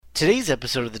Today's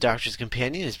episode of The Doctor's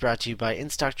Companion is brought to you by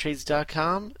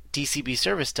InStockTrades.com,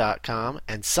 DCBService.com,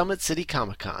 and Summit City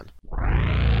Comic Con.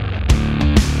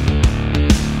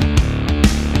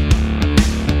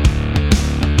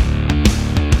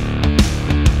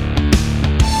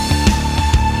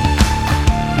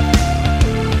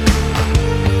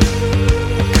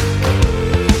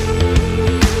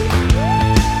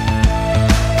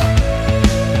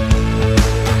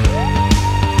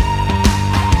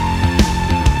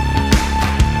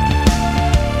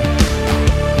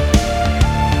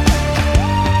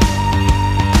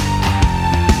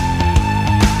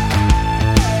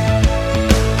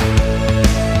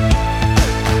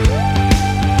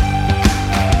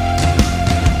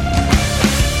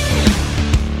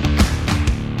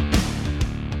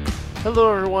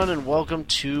 Hello everyone and welcome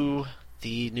to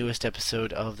the newest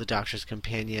episode of The Doctor's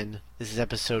Companion. This is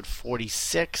episode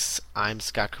 46. I'm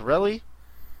Scott Corelli.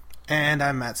 And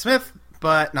I'm Matt Smith,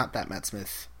 but not that Matt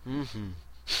Smith. Mm-hmm.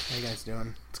 How you guys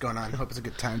doing? What's going on? Hope it's a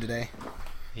good time today.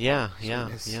 Yeah.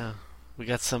 We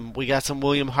got some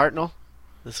William Hartnell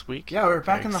this week. Yeah, we're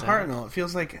back Very in the excited. Hartnell.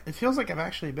 It feels like I've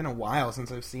actually been a while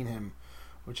since I've seen him,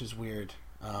 which is weird.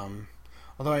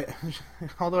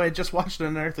 Although I just watched An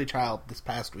Unearthly Child this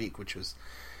past week, which was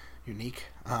unique.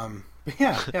 But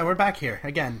yeah, we're back here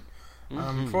again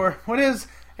for what is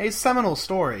a seminal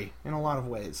story in a lot of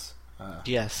ways.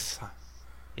 Yes.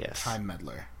 Time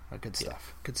Meddler. Good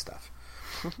stuff. Good stuff.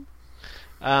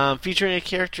 Featuring a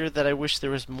character that I wish there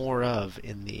was more of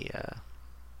in the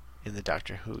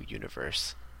Doctor Who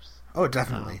universe. Oh,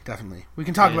 definitely. We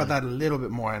can talk about that a little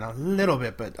bit more in a little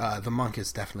bit, but the monk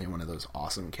is definitely one of those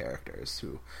awesome characters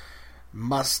who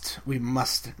we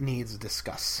must needs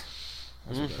discuss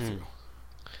as we go through.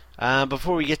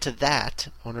 Before we get to that,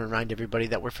 I want to remind everybody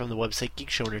that we're from the website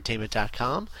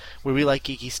GeekShowEntertainment.com, where we like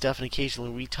geeky stuff, and occasionally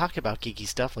we talk about geeky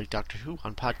stuff like Doctor Who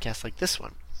on podcasts like this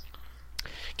one.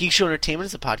 Geek Show Entertainment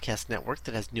is a podcast network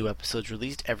that has new episodes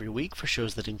released every week for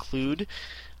shows that include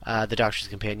The Doctor's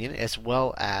Companion, as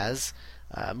well as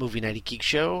Movie Night at Geek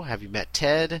Show, Have You Met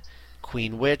Ted,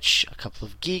 Queen Witch, A Couple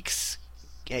of Geeks,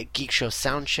 Geek Show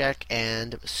Soundcheck,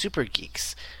 and Super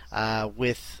Geeks,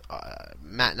 with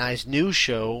Matt and I's new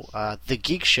show, The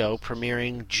Geek Show,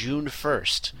 premiering June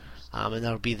 1st, and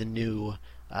that'll be the new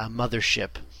mothership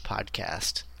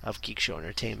podcast of Geek Show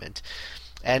Entertainment.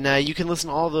 And you can listen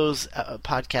to all those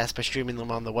podcasts by streaming them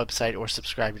on the website or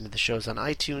subscribing to the shows on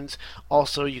iTunes.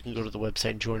 Also, you can go to the website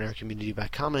and join our community by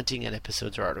commenting on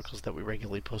episodes or articles that we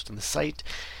regularly post on the site.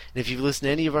 And if you've listened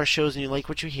to any of our shows and you like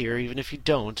what you hear, even if you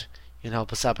don't, you can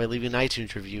help us out by leaving an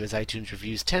iTunes review, as iTunes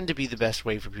reviews tend to be the best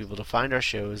way for people to find our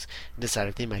shows and decide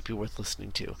if they might be worth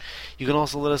listening to. You can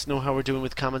also let us know how we're doing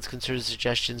with comments, concerns,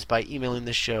 suggestions by emailing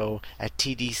the show at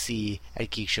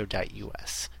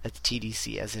tdc@geekshow.us. That's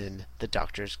TDC as in The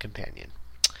Doctor's Companion.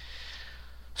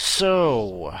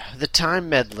 So, the Time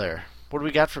Meddler. What do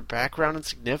we got for background and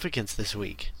significance this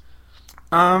week?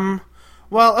 Well,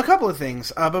 a couple of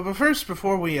things. But first,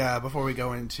 before we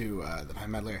go into the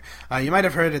Time Meddler, you might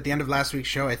have heard at the end of last week's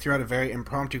show I threw out a very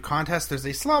impromptu contest. There's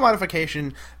a small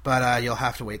modification, but you'll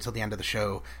have to wait till the end of the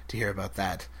show to hear about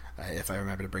that, if I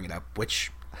remember to bring it up,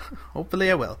 which hopefully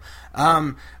I will.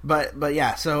 But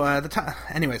yeah. So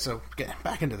anyway, so get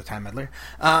back into the Time Meddler.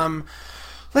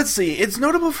 Let's see. It's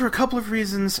notable for a couple of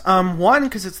reasons. One,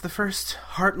 because it's the first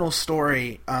Hartnell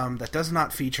story that does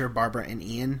not feature Barbara and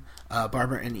Ian.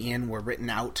 Barbara and Ian were written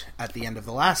out at the end of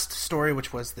the last story,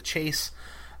 which was The Chase,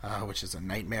 which is a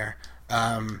nightmare.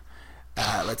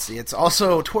 Let's see. It's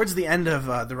also towards the end of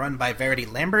the run by Verity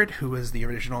Lambert, who was the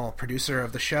original producer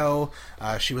of the show.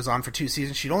 She was on for 2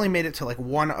 seasons. She'd only made it to like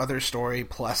one other story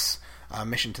plus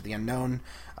Mission to the Unknown,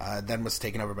 then was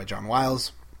taken over by John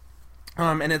Wiles.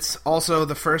 And it's also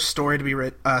the first story to be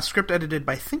script edited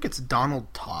by, I think it's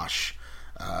Donald Tosh,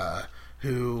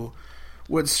 who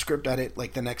would script edit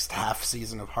like the next half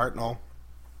season of Hartnell.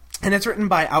 And it's written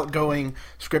by outgoing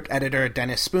script editor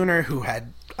Dennis Spooner, who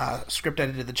had script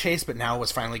edited The Chase, but now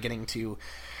was finally getting to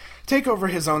take over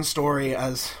his own story,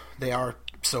 as they are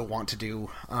so wont to do.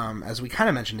 As we kind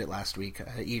of mentioned it last week,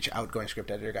 each outgoing script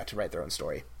editor got to write their own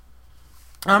story.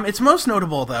 It's most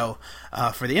notable, though,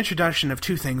 for the introduction of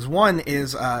two things. One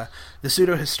is the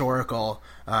pseudo-historical,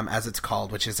 as it's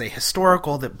called, which is a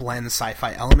historical that blends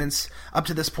sci-fi elements. Up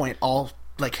to this point, all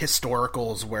like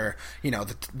historicals where, you know,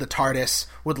 the TARDIS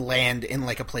would land in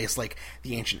like a place like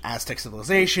the ancient Aztec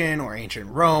civilization or ancient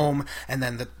Rome, and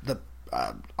then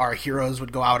our heroes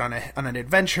would go out on an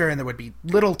adventure, and there would be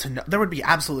there would be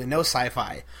absolutely no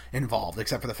sci-fi involved,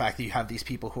 except for the fact that you have these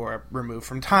people who are removed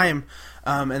from time,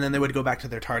 and then they would go back to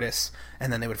their TARDIS,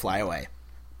 and then they would fly away.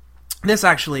 this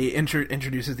actually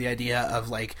introduces the idea of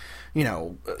like,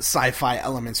 sci-fi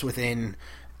elements within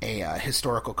a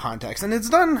historical context, and it's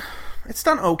done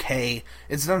okay.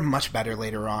 It's done much better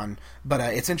later on, but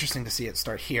it's interesting to see it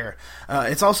start here.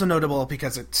 It's also notable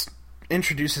because it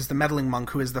introduces the meddling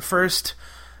monk, who is the first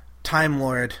Time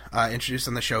Lord introduced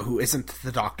on the show who isn't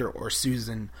the Doctor or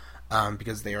Susan,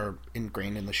 because they are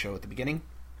ingrained in the show at the beginning.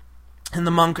 And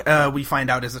the monk, we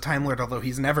find out, is a Time Lord, although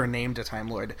he's never named a Time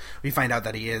Lord. We find out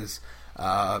that he is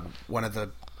one of the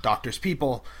Doctor's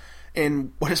people,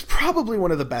 in what is probably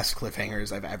one of the best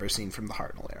cliffhangers I've ever seen from the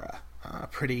Hartnell era.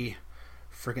 Pretty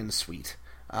friggin' sweet.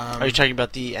 Are you talking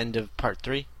about the end of part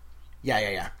 3?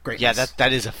 Yeah. Great. Yeah,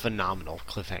 that is a phenomenal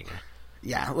cliffhanger.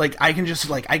 Yeah, like I can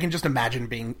just imagine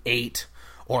being 8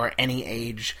 or any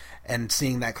age and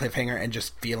seeing that cliffhanger and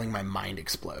just feeling my mind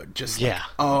explode. Just like,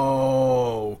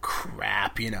 oh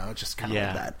crap, just kind of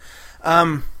like that.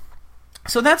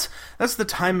 So that's the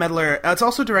Time Meddler. It's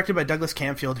also directed by Douglas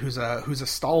Camfield, who's a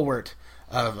stalwart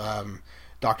of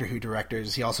Doctor Who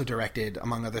directors. He also directed,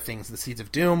 among other things, The Seeds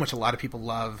of Doom, which a lot of people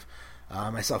love,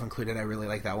 myself included. I really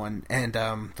like that one, and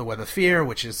The Web of Fear,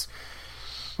 which is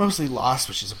mostly lost,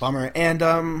 which is a bummer, and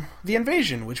The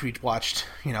Invasion, which we watched,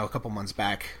 a couple months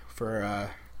back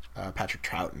for Patrick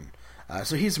Troughton.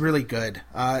 So he's really good.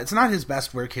 It's not his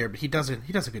best work here, but he does a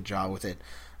good job with it.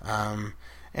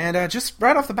 And just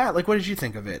right off the bat, like, what did you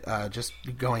think of it? Just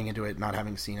going into it, not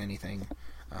having seen anything.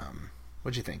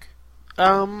 What did you think?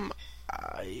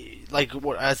 Like,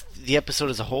 what, as the episode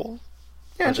as a whole?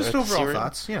 Yeah, just overall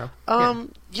thoughts. No, I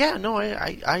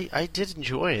did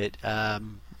enjoy it.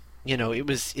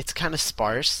 It's kind of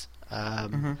sparse.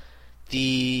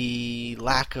 The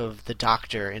lack of the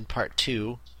Doctor in part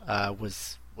 2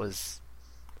 was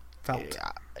felt.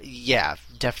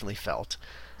 Definitely felt.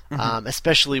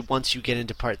 Especially once you get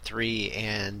into part 3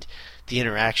 and the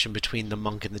interaction between the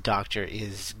monk and the Doctor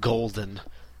is golden.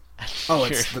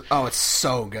 It's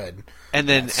so good. And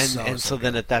then so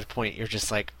then at that point you're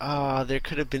just like, there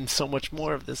could have been so much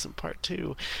more of this in part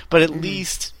 2. But at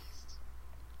least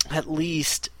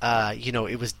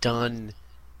it was done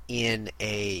in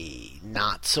a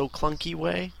not so clunky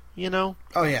way, Oh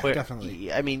yeah, where,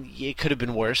 definitely. I mean, it could have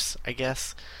been worse, I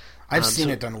guess. I've seen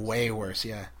it done way worse,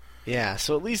 yeah. Yeah,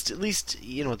 so at least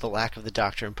the lack of the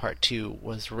Doctor in part 2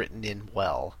 was written in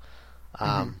well.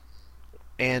 And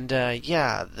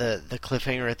the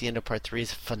cliffhanger at the end of part 3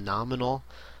 is phenomenal.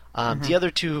 The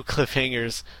other 2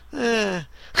 cliffhangers, yeah,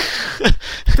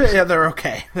 they're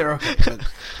okay. But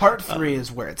part 3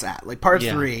 is where it's at. Like, part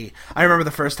 3, I remember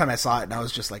the first time I saw it, and I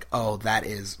was just like, oh, that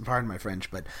is, pardon my French,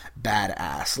 but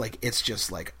badass. Like, it's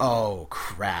just like, oh,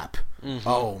 crap.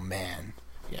 Oh, man.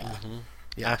 Yeah.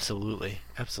 Yeah, absolutely.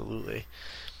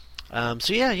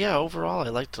 Overall, I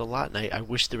liked it a lot, and I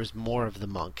wish there was more of the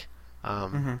monk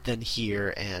than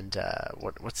here. And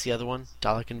what's the other one?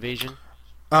 Dalek Invasion?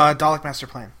 Dalek Master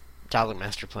Plan. Dalek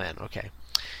Master Plan. Okay.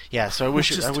 Yeah. So I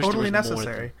wish totally there was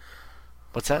necessary. More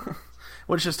what's that?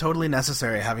 Which is totally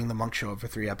necessary, having the monk show up for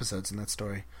 3 episodes in that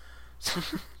story.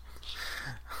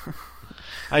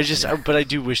 But I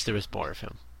do wish there was more of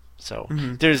him. So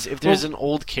if there's an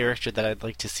old character that I'd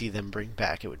like to see them bring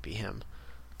back, it would be him.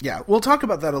 Yeah, we'll talk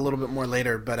about that a little bit more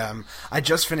later, but I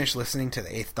just finished listening to the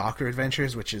 8th Doctor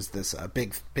Adventures, which is this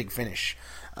big Finish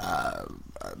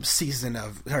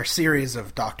series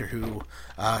of Doctor Who,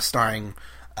 starring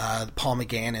Paul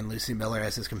McGann and Lucy Miller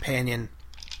as his companion.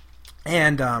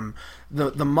 And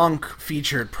the monk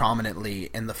featured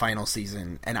prominently in the final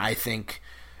season, and I think,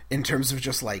 in terms of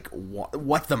just like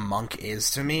what the monk is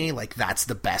to me, like, that's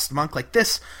the best monk. Like,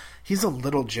 this, he's a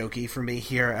little jokey for me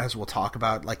here, as we'll talk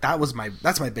about. Like, that's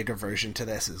my bigger version to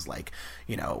this, is like,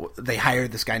 they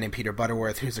hired this guy named Peter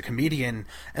Butterworth, who's a comedian,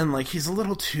 and like, he's a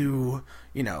little too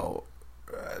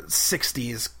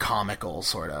 60s comical,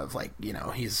 sort of, like,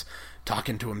 he's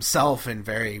talking to himself in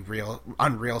very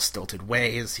unreal stilted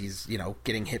ways. He's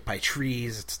getting hit by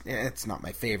trees. It's not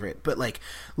my favorite, but like,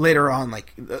 later on,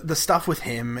 like, the stuff with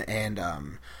him and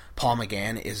Paul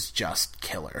McGann is just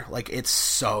killer. Like, it's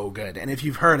so good. And if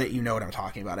you've heard it, you know what I'm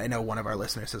talking about. I know one of our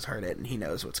listeners has heard it, and he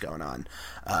knows what's going on.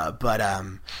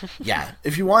 Yeah,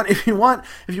 if you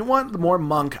want more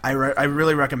Monk, I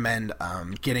really recommend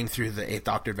getting through the 8th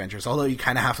Doctor Adventures. Although you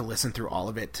kind of have to listen through all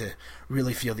of it to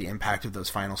really feel the impact of those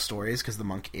final stories, because the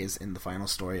Monk is in the final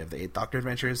story of the 8th Doctor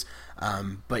Adventures.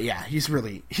 But yeah, he's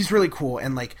really cool,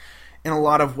 and like, in a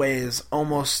lot of ways,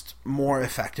 almost more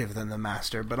effective than the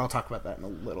Master, but I'll talk about that in a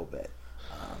little bit.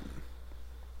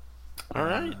 All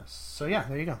right. So yeah,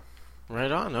 there you go.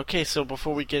 Right on. Okay, so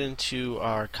before we get into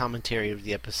our commentary of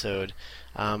the episode,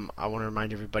 I want to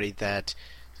remind everybody that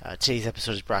today's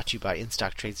episode is brought to you by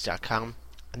InStockTrades.com.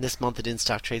 And this month at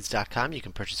InStockTrades.com, you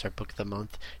can purchase our book of the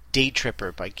month, Day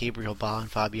Tripper by Gabriel Ba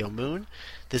and Fabio Moon.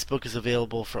 This book is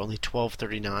available for only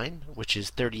 $12.39, which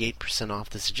is 38% off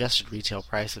the suggested retail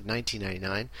price of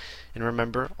 $19.99. And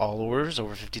remember, all orders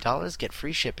over $50 get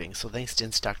free shipping. So thanks to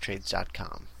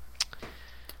InStockTrades.com.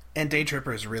 And Day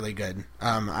Tripper is really good.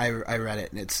 I read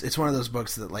it, and it's one of those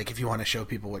books that, like, if you want to show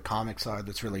people what comics are,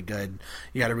 that's really good.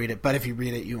 You got to read it. But if you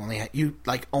read it, you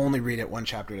only read it one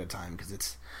chapter at a time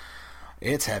because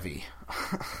it's heavy.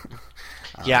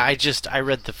 Yeah, I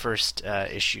read the first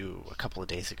issue a couple of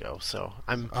days ago, so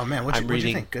Oh man, what'd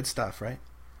you think? Good stuff, right?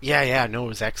 Yeah, no, it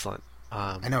was excellent.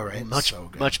 I know, right? So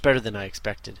good. Much better than I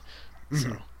expected.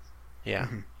 So, yeah,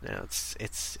 no,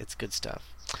 it's good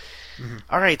stuff.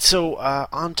 All right, so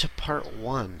on to part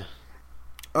 1,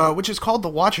 which is called The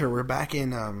Watcher. We're back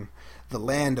in the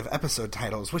land of episode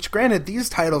titles, which, granted, these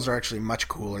titles are actually much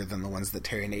cooler than the ones that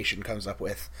Terry Nation comes up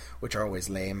with, which are always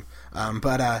lame.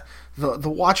 But the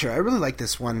Watcher, I really like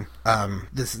this one.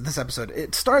 This episode,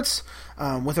 it starts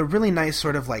with a really nice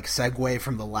sort of like segue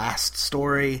from the last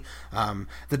story.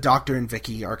 The Doctor and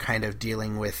Vicky are kind of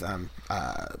dealing with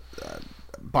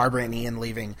Barbara and Ian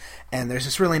leaving, and there's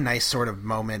this really nice sort of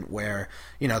moment where,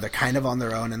 you know, they're kind of on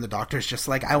their own, and the Doctor's just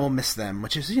like, I will miss them,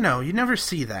 which is, you know, you never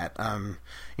see that.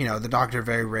 You know, the Doctor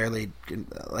very rarely,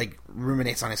 like,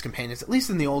 ruminates on his companions, at least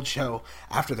in the old show,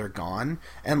 after they're gone,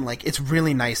 and, like, it's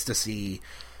really nice to see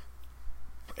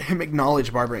him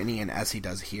acknowledge Barbara and Ian as he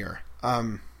does here.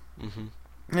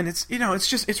 And it's, you know,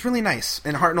 it's really nice.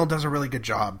 And Hartnell does a really good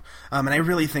job. And I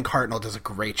really think Hartnell does a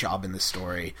great job in this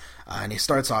story. And he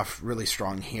starts off really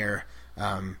strong here.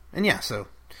 And yeah, so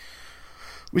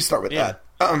we start with that.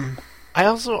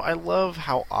 I love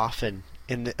how often,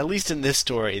 at least in this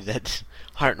story, that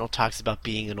Hartnell talks about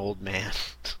being an old man.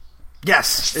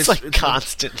 Yes. It's like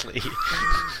constantly.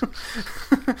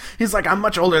 He's like, I'm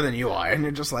much older than you are. And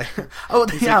you're just like, oh,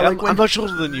 He's yeah. like, I'm much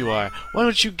older than you are. Why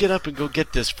don't you get up and go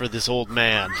get this for this old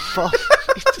man?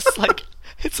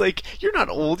 It's like, you're not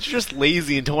old. You're just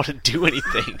lazy and don't want to do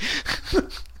anything.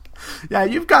 Yeah,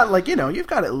 you've got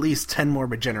at least 10 more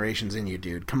generations in you,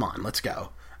 dude. Come on, let's go.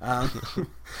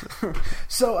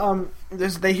 So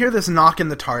they hear this knock in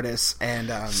the TARDIS, and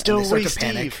they start to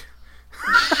panic. Steve.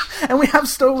 And we have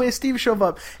Stowaway Steve show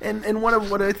up, and one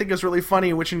of what I think is really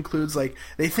funny, which includes, like,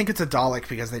 they think it's a Dalek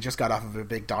because they just got off of a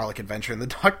big Dalek adventure, and the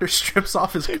Doctor strips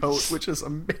off his coat, which is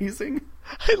amazing.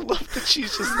 I love that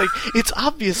she's just like, it's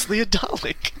obviously a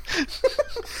Dalek.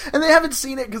 And they haven't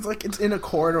seen it because, like, it's in a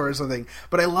corridor or something,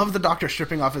 but I love the Doctor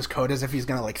stripping off his coat as if he's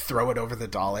going to, like, throw it over the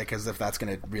Dalek, as if that's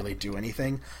going to really do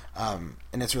anything. And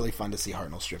it's really fun to see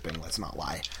Hartnell stripping, let's not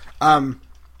lie.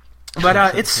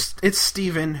 But it's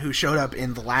Steven who showed up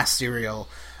in the last serial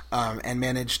and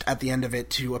managed at the end of it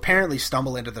to apparently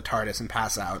stumble into the TARDIS and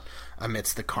pass out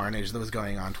amidst the carnage that was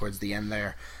going on towards the end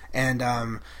there. And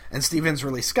Steven's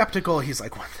really skeptical. He's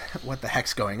like, what the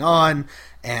heck's going on?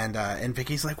 And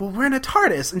Vicky's like, well, we're in a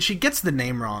TARDIS, and she gets the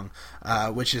name wrong,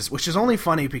 which is only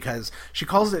funny because she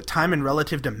calls it time and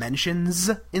relative dimensions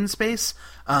in space,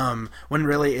 when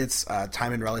really it's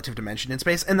time and relative dimension in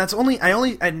space. And that's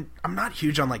I'm not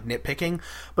huge on, like, nitpicking,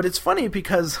 but it's funny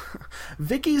because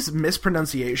Vicky's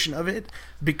mispronunciation of it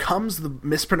becomes the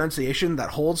mispronunciation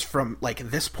that holds from,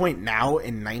 like, this point now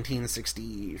in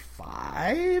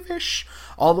 1965-ish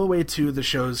all the way to the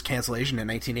show's cancellation in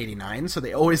 1989. So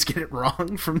they always get it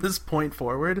wrong from this point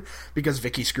forward because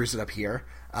Vicky screws it up here,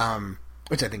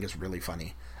 which I think is really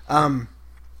funny.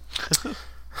 That's weird.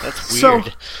 So,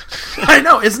 I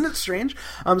know, isn't it strange?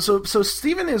 So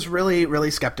Steven is really,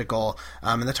 really skeptical,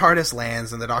 and the TARDIS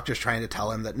lands, and the Doctor's trying to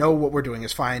tell him that, no, what we're doing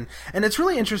is fine. And it's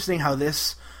really interesting how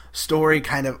this story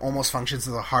kind of almost functions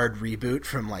as a hard reboot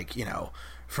from, like, you know,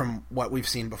 from what we've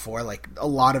seen before. Like, a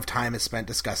lot of time is spent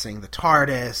discussing the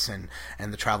TARDIS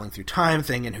and the traveling through time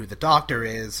thing and who the Doctor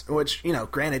is, which, you know,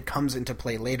 granted comes into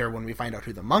play later when we find out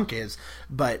who the monk is,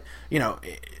 but, you know,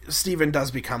 Steven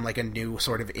does become, like, a new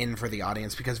sort of in for the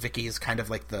audience because Vicky is kind of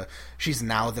like she's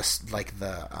now this, like,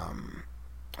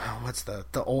 what's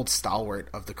the old stalwart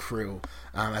of the crew,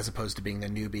 as opposed to being the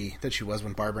newbie that she was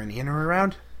when Barbara and Ian were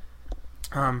around.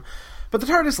 But the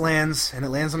TARDIS lands, and it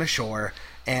lands on a shore,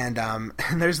 and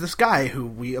there's this guy who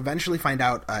we eventually find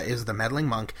out is the meddling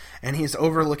monk, and he's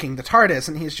overlooking the TARDIS,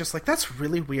 and he's just like, that's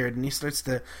really weird, and he starts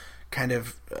to kind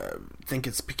of think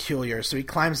it's peculiar, so he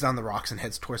climbs down the rocks and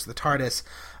heads towards the TARDIS.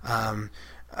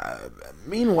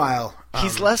 Meanwhile...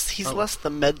 he's less the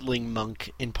meddling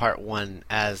monk in part 1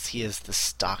 as he is the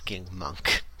stalking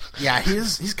monk. Yeah,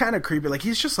 he's kind of creepy. Like,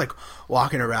 he's just, like,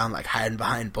 walking around, like, hiding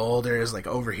behind boulders, like,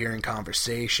 overhearing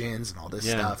conversations and all this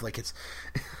stuff. Like, it's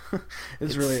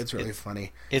really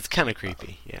funny. It's kind of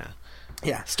creepy, yeah.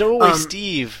 Yeah. Stowaway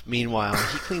Steve, meanwhile,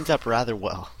 he cleans up rather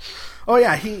well. Oh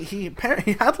yeah, he had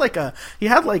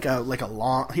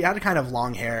kind of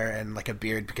long hair and like a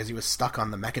beard because he was stuck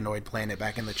on the Mechanoid planet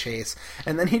back in the chase,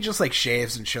 and then he just like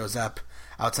shaves and shows up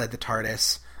outside the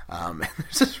TARDIS. And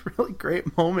there's this really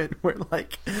great moment where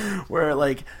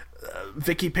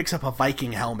Vicky picks up a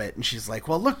Viking helmet and she's like,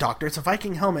 "Well, look, Doctor, it's a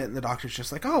Viking helmet." And the Doctor's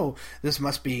just like, "Oh, this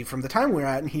must be from the time we're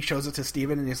at." And he shows it to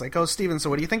Steven and he's like, "Oh, Steven, so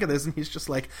what do you think of this?" And he's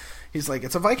like,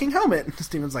 "It's a Viking helmet." And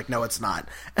Steven's like, "No, it's not."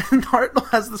 And Hartnell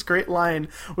has this great line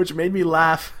which made me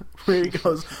laugh where he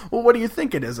goes, "Well, what do you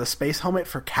think it is? A space helmet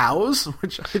for cows?"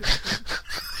 Which I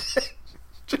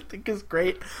think is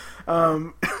great.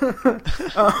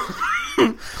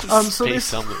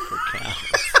 Space helmet for cows.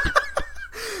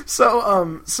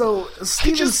 So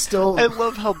Steven's still. I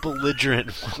love how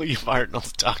belligerent William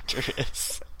Hartnell's Doctor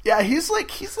is. Yeah, he's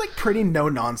pretty no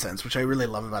nonsense, which I really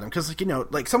love about him. Because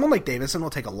someone like Davison will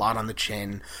take a lot on the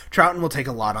chin, Troughton will take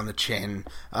a lot on the chin,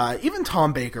 even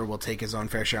Tom Baker will take his own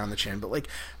fair share on the chin. But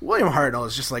William Hartnell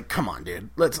is just like, come on, dude,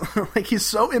 let's he's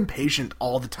so impatient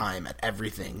all the time at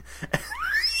everything.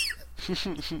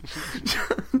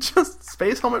 Just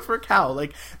space helmet for a cow.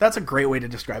 That's a great way to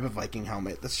describe a Viking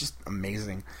helmet. That's just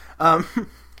amazing.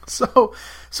 So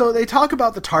they talk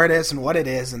about the TARDIS and what it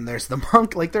is, and there's the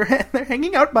monk. They're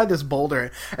hanging out by this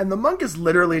boulder, and the monk is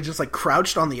literally just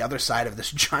crouched on the other side of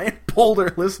this giant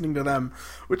boulder, listening to them,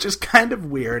 which is kind of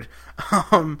weird.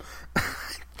 I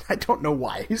don't know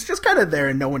why. He's just kind of there,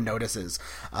 and no one notices.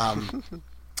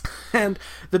 And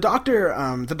the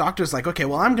doctor's like, "Okay,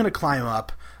 well, I'm gonna climb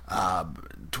up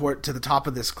to the top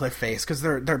of this cliff face," because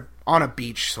they're on a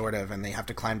beach sort of, and they have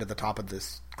to climb to the top of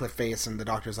this cliff face. And the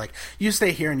doctor's like, "You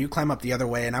stay here and you climb up the other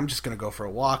way, and I'm just gonna go for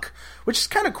a walk," which is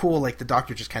kind of cool. The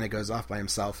doctor just kind of goes off by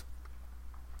himself.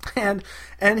 And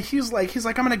he's like,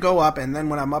 "I'm gonna go up, and then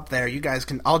when I'm up there,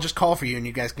 I'll just call for you, and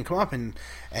you guys can come up." And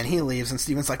he leaves, and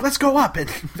Steven's like, "Let's go up." And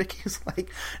Vicky's like,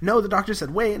 "No, the doctor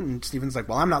said wait." And Steven's like,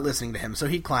 "Well, I'm not listening to him." So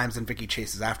he climbs, and Vicky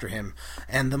chases after him.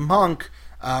 And the monk,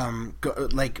 now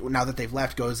that they've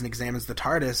left, goes and examines the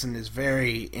TARDIS and is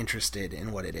very interested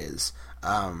in what it is,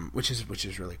 which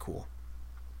is really cool.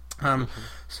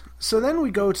 So then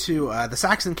we go to the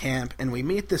Saxon camp, and we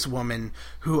meet this woman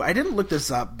who, I didn't look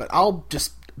this up, but I'll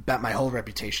just bet my whole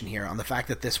reputation here on the fact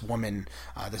that this woman,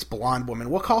 this blonde woman,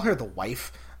 we'll call her the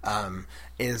wife,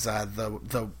 is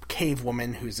the cave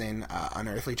woman who's in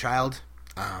Unearthly Child,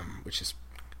 which is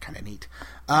kind of neat.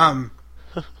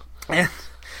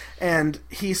 And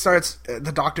he starts,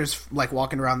 the doctor's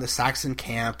walking around the Saxon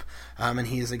camp, and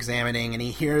he's examining, and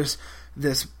he hears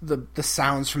the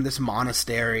sounds from this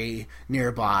monastery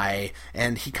nearby,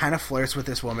 and he kind of flirts with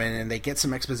this woman, and they get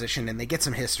some exposition and they get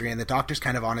some history, and the doctor's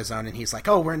kind of on his own, and he's like,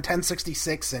 "Oh, we're in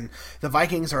 1066 and the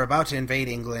Vikings are about to invade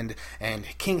England, and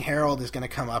King Harold is going to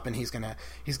come up, and he's gonna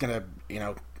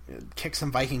kick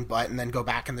some Viking butt and then go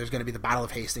back, and there's going to be the Battle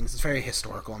of Hastings." It's very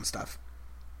historical and stuff.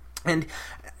 And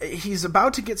he's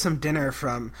about to get some dinner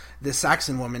from this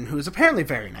Saxon woman who is apparently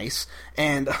very nice,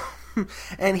 and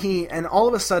and all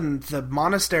of a sudden the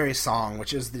monastery song,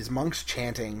 which is these monks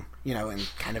chanting, in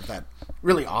kind of that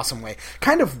really awesome way,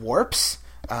 kind of warps,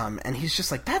 and he's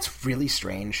just like, "That's really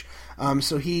strange."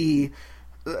 So he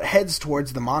heads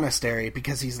towards the monastery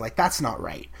because he's like, "That's not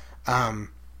right."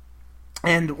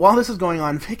 And while this is going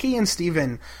on, Vicky and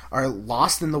Steven are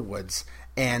lost in the woods,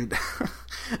 and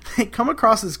they come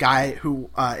across this guy who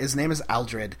his name is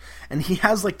Aldred, and he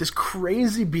has this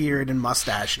crazy beard and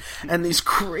mustache and these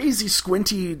crazy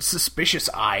squinty suspicious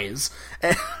eyes,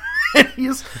 and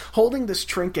he's holding this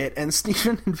trinket, and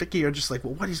Steven and Vicky are just like,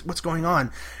 "Well, what's going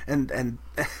on?" And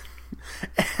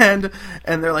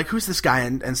they're like, "Who's this guy?"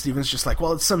 And Steven's just like,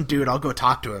 "Well, it's some dude, I'll go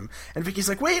talk to him." And Vicky's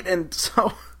like, "Wait." And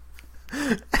so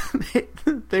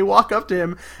they walk up to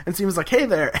him, and Steven's like, "Hey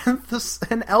there."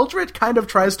 And Eldred kind of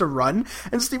tries to run,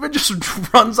 and Steven just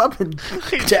runs up and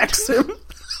decks him.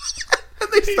 And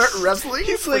they start wrestling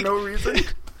for no reason.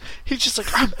 He's just like,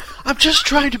 I'm just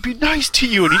trying to be nice to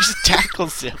you," and he just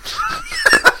tackles him.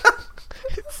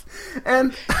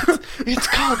 And it's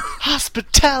called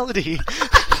hospitality.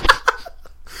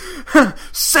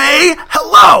 "Say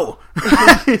hello,"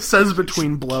 he says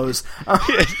between blows.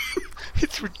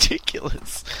 It's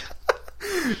ridiculous.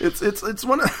 It's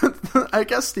one of, I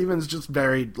guess Steven's just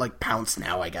very pounced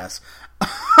now, I guess.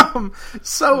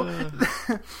 So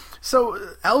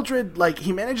Eldred,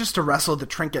 he manages to wrestle the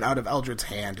trinket out of Eldred's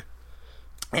hand,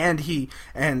 and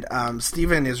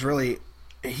Steven is really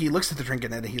he looks at the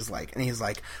trinket and he's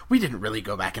like, we didn't really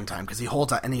go back in time, because he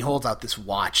holds out this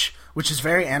watch, which is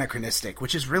very anachronistic,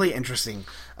 which is really interesting,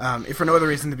 if for no other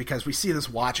reason than because we see this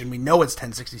watch and we know it's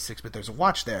 1066, but there's a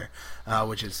watch there,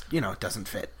 which is, it doesn't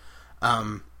fit.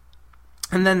 And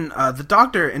then the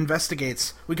doctor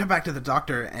investigates. We come back to the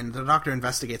doctor, and the doctor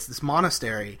investigates this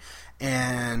monastery,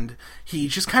 and he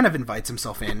just kind of invites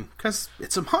himself in because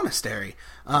it's a monastery.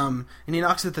 And he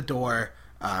knocks at the door,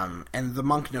 and the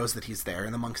monk knows that he's there,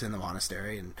 and the monk's in the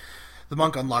monastery, and the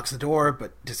monk unlocks the door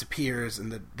but disappears,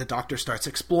 and the doctor starts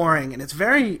exploring, and it's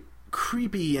very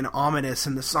creepy and ominous,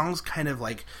 and the song's kind of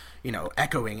like,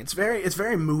 echoing. It's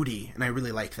very moody, and I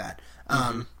really like that.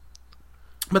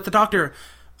 But the doctor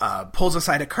pulls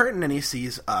aside a curtain, and he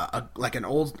sees an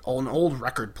old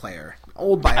record player,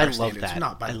 old by our standards. That.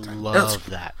 Not by I the time. love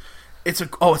that. It's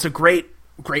a great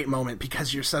moment,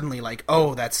 because you're suddenly like,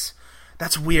 oh, that's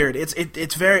weird.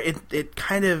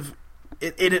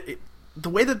 The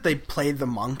way that they played the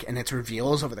monk and its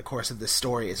reveals over the course of this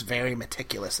story is very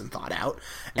meticulous and thought out.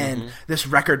 And this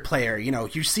record player,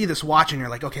 you see this watch and you're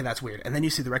like, okay, that's weird. And then you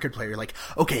see the record player, you're like,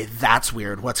 okay, that's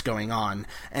weird. What's going on?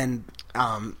 And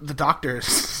the doctor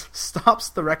stops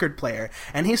the record player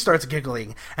and he starts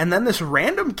giggling. And then this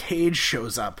random cage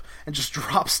shows up and just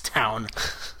drops down.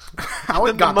 How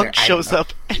it got there, the monk shows up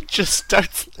and just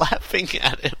starts laughing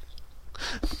at him.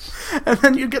 And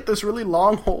then you get this really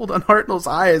long hold on Hartnell's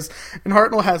eyes, and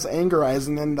Hartnell has anger eyes,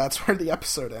 and then that's where the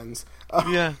episode ends.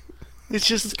 Yeah, it's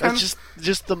just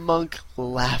the monk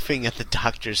laughing at the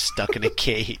doctor stuck in a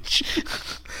cage.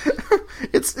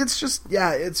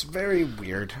 It's very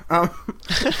weird.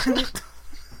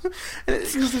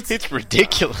 It's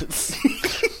ridiculous.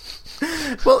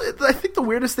 Well, I think the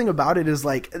weirdest thing about it is,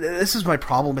 like, this is my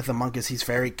problem with the monk, is he's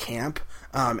very camp,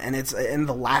 and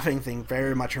the laughing thing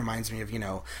very much reminds me of,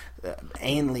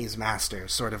 Ainley's master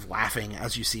sort of laughing,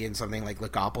 as you see in something like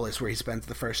Legopolis, where he spends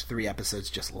the first 3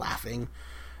 episodes just laughing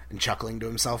and chuckling to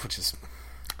himself, which is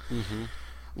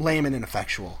lame and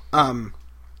ineffectual.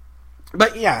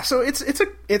 But yeah, so it's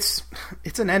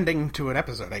an ending to an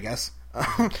episode, I guess.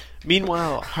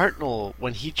 Meanwhile, Hartnell,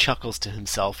 when he chuckles to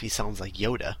himself, he sounds like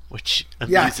Yoda, which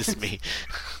amuses me.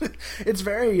 It's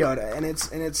very Yoda, and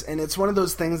it's one of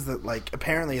those things that, like,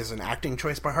 apparently is an acting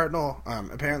choice by Hartnell.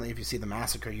 Apparently, if you see The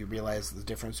Massacre, you realize the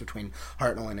difference between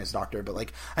Hartnell and his doctor. But,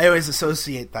 like, I always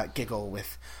associate that giggle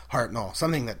with Hartnell,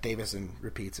 something that Davison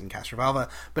repeats in Castrovalva.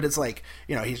 But it's like,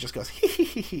 he just goes hee hee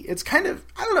hee hee. It's kind of,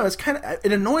 I don't know.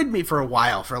 It annoyed me for a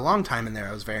while. For a long time in there,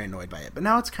 I was very annoyed by it. But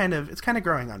now it's kind of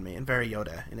growing on me, and very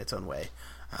Yoda in its own way.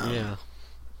 Yeah.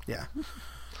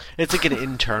 It's like an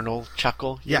internal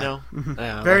chuckle, you know?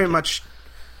 Mm-hmm. Very much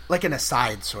like an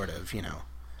aside, sort of,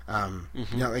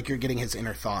 like you're getting his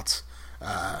inner thoughts.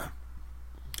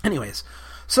 Anyways,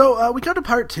 so we go to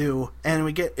part 2,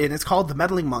 and it's called The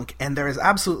Meddling Monk, and there is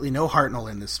absolutely no Hartnell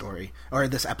in this story, or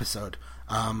this episode.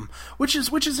 Which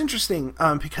is interesting,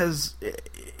 because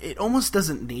it almost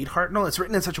doesn't need Hartnell. It's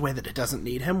written in such a way that it doesn't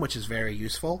need him, which is very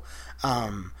useful.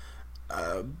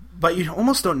 But you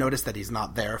almost don't notice that he's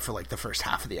not there for, like, the first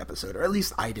half of the episode, or at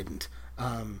least I didn't.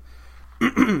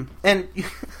 And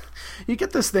you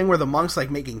get this thing where the monk's,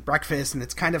 like, making breakfast, and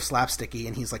it's kind of slapsticky,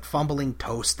 and he's, like, fumbling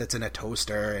toast that's in a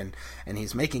toaster, and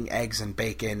he's making eggs and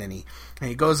bacon, and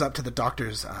he goes up to the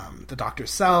doctor's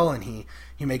cell, and he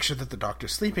makes sure that the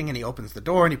doctor's sleeping, and he opens the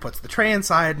door, and he puts the tray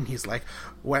inside, and he's like,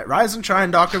 "Rise and shine,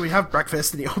 doctor, we have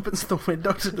breakfast," and he opens the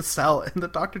window to the cell, and the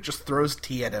doctor just throws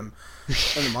tea at him,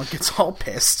 and the monk gets all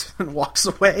pissed and walks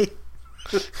away.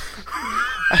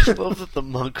 I love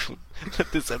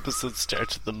that this episode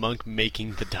starts with the monk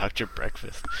making the doctor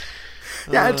breakfast.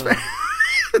 Yeah,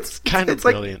 it's kind of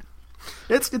brilliant.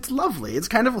 Like, it's lovely. It's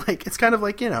kind of like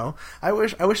I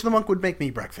wish the monk would make me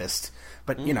breakfast,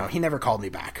 but he never called me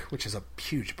back, which is a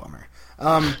huge bummer.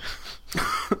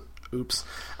 Oops.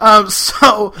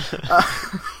 So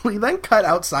we then cut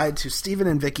outside to Stephen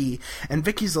and Vicky, and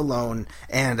Vicky's alone,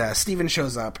 and Stephen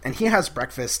shows up, and he has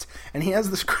breakfast, and he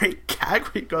has this great gag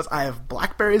where he goes, "I have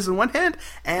blackberries in one hand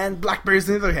and blackberries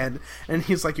in the other hand," and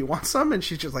he's like, "You want some?" And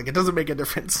she's just like, "It doesn't make a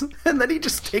difference." And then he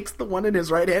just takes the one in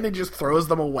his right hand and just throws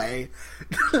them away.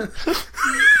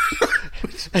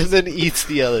 And then eats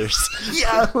the others.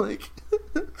 Yeah, like,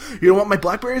 "You don't want my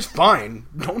blackberries? Fine,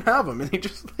 don't have them." And he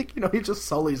just, like, he just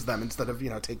sullies them instead of,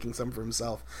 taking some for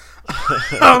himself.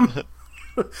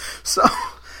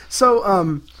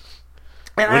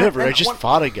 Whatever, I just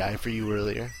fought a guy for you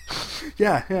earlier.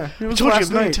 Yeah. I told you a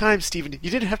million times, Stephen,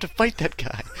 you didn't have to fight that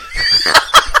guy.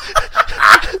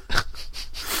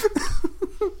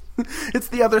 It's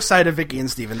the other side of Vicky and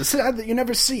Stephen, the side that you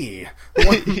never see.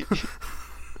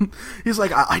 He's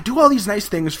like, I do all these nice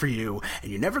things for you,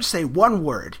 and you never say one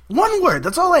word. One word,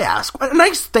 that's all I ask. A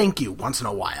nice thank you once in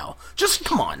a while. Just,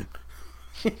 come on.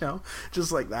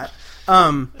 Just like that.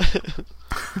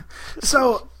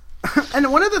 So,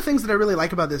 and one of the things that I really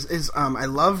like about this is I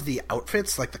love the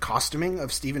outfits, like the costuming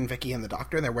of Steve and Vicky and the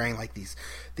Doctor. They're wearing like these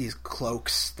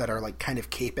cloaks that are like kind of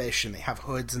cape-ish, and they have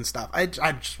hoods and stuff. I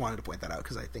just wanted to point that out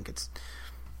because I think it's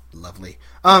lovely.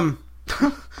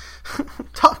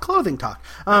 Clothing talk.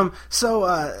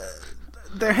 So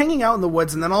they're hanging out in the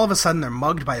woods, and then all of a sudden they're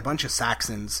mugged by a bunch of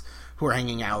Saxons who are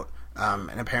hanging out,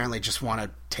 and apparently just want to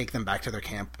take them back to their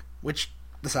camp, which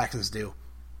the Saxons do.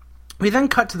 We then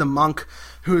cut to the monk,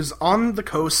 who's on the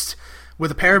coast with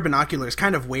a pair of binoculars,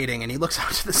 kind of waiting, and he looks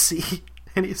out to the sea,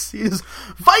 and he sees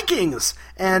Vikings!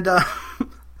 And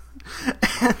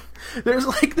there's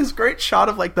like this great shot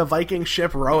of like the Viking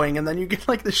ship rowing, and then you get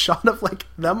like this shot of like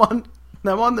them on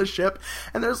the ship,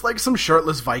 and there's like some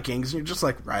shirtless Vikings, and you're just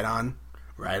like, right on,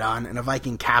 and a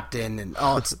Viking captain, and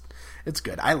it's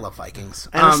good. I love Vikings.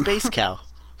 And a space cow.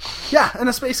 Yeah, and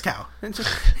a space cow.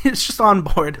 It's just on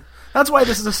board. That's why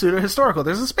this is a pseudo-historical.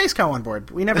 There's a space cow on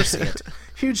board. We never see it.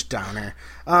 Huge downer.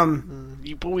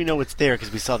 But we know it's there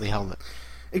because we saw the helmet.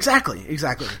 Exactly.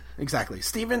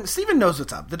 Steven knows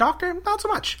what's up. The Doctor, not so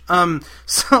much.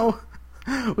 So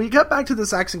we cut back to the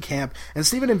Saxon camp, and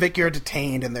Steven and Vicky are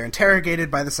detained, and they're interrogated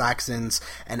by the Saxons,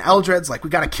 and Eldred's like, we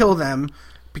gotta kill them,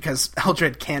 because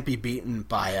Eldred can't be beaten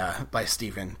by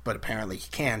Steven, but apparently he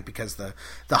can, because the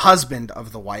husband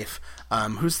of the wife,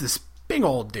 who's this big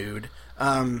old dude,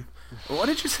 what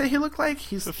did you say he looked like?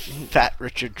 He's Fat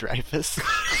Richard Dreyfuss.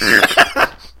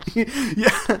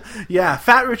 yeah,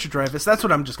 Fat Richard Dreyfuss. That's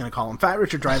what I'm just going to call him. Fat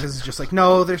Richard Dreyfuss is just like,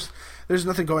 no, there's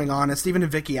nothing going on. And Stephen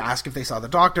and Vicky ask if they saw the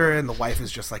Doctor, and the wife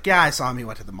is just like, yeah, I saw him. He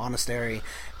went to the monastery,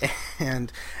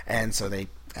 and so they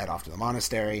head off to the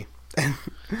monastery. And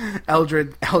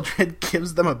Eldred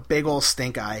gives them a big old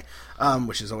stink eye,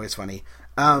 which is always funny.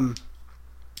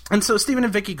 And so Stephen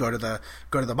and Vicky go to the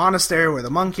monastery where the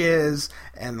monk is,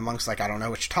 and the monk's like, I don't know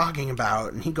what you're talking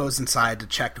about, and he goes inside to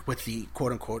check with the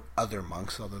quote-unquote other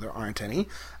monks, although there aren't any.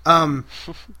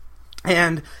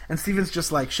 And Stephen's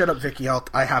just like, shut up, Vicky,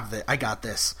 I got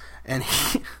this. And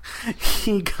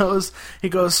he goes,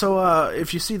 so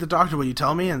if you see the Doctor, will you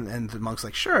tell me? And the monk's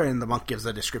like, sure. And the monk gives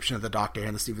a description of the Doctor,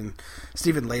 and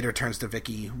Stephen later turns to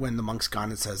Vicky when the monk's gone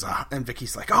and says, and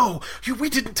Vicky's like, oh, we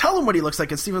didn't tell him what he looks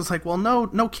like. And Stephen's like, well,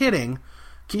 no kidding.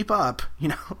 Keep up,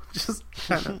 just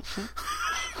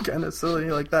kind of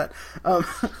silly like that.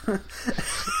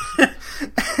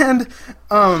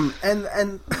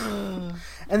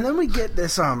 And then we get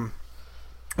this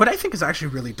what I think is actually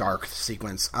a really dark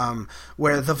sequence,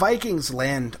 where the Vikings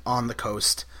land on the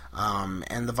coast,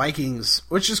 and the Vikings,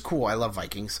 which is cool, I love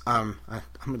Vikings, I'm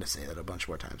going to say that a bunch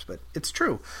more times, but it's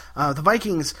true. The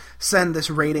Vikings send this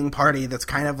raiding party that's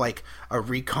kind of like a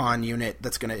recon unit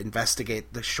that's going to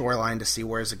investigate the shoreline to see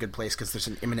where's a good place, because there's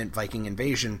an imminent Viking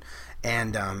invasion,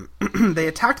 and they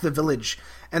attack the village,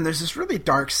 and there's this really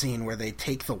dark scene where they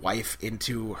take the wife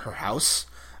into her house,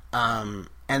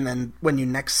 and then when you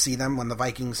next see them, when the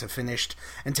Vikings have finished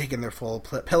and taken their full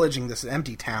pillaging this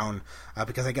empty town,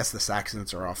 because I guess the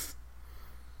Saxons are off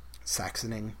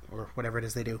Saxoning, or whatever it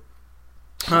is they do,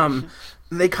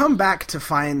 they come back to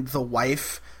find the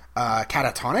wife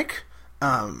catatonic,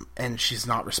 and she's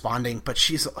not responding, but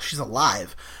she's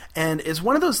alive. And it's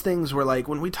one of those things where, like,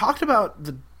 when we talked about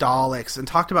the Daleks and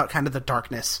talked about kind of the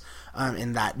darkness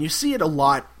in that, and you see it a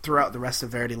lot throughout the rest of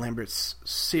Verity Lambert's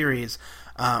series,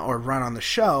 or run on the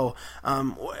show,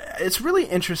 it's really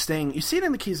interesting. You see it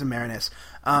in the Keys of Marinus.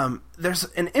 There's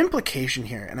an implication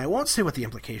here, and I won't say what the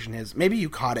implication is. Maybe you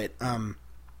caught it,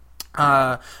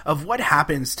 of what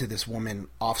happens to this woman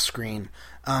off screen.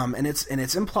 And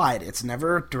it's implied. It's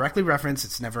never directly referenced.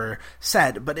 It's never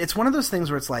said. But it's one of those things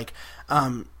where it's like,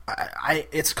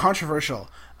 it's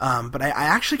controversial. But I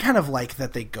actually kind of like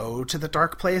that they go to the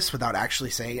dark place without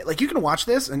actually saying it. Like, you can watch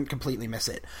this and completely miss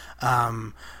it.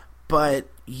 But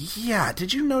yeah,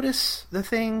 did you notice the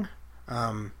thing?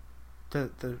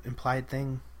 The implied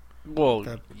thing? Well,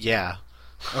 yeah.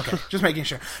 Okay, just making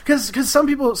sure, because some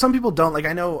people don't. Like,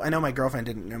 I know my girlfriend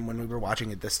didn't, and when we were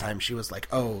watching it this time, she was like,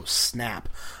 "Oh snap!"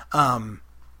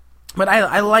 But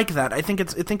I like that. I think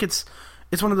it's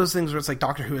one of those things where it's like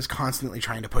Doctor Who is constantly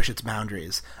trying to push its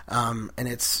boundaries, and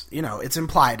it's it's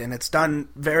implied, and it's done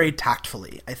very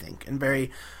tactfully, I think, and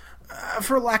very,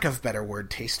 for lack of a better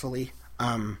word, tastefully.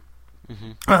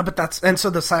 But so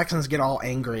the Saxons get all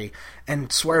angry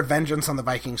and swear vengeance on the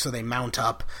Vikings, so they mount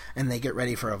up and they get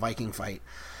ready for a Viking fight.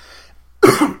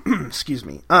 Excuse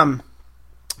me.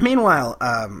 Meanwhile,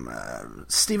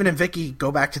 Stephen and Vicky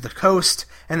go back to the coast,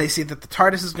 and they see that the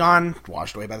TARDIS is gone,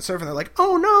 washed away by the surf, and they're like,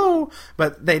 "Oh no!"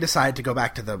 But they decide to go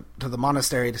back to the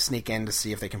monastery to sneak in to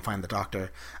see if they can find the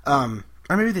Doctor.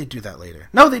 Or maybe they do that later.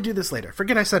 No, they do this later.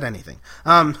 Forget I said anything.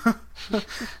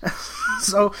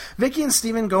 So Vicky and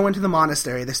Stephen go into the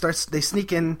monastery. They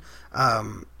sneak in.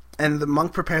 And the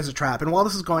monk prepares a trap. And while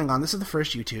this is going on, this is the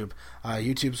first YouTube.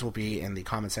 YouTube's will be in the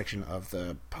comment section of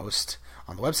the post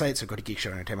on the website, so go to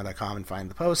geekshowentertainment.com and find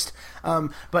the post.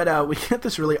 But we get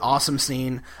this really awesome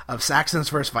scene of Saxons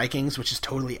versus Vikings, which is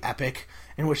totally epic,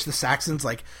 in which the Saxons,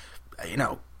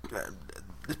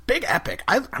 big epic.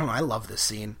 I don't know, I love this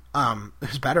scene.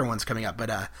 There's better ones coming up,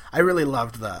 but I really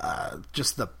loved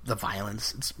the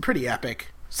violence. It's pretty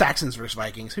epic. Saxons versus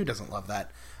Vikings, who doesn't love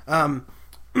that?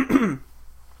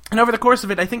 And over the course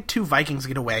of it, I think 2 Vikings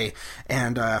get away,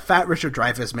 and Fat Richard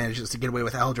Dreyfuss manages to get away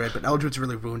with Eldred, but Eldred's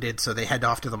really wounded, so they head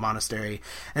off to the monastery.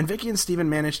 And Vicky and Stephen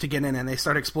manage to get in, and they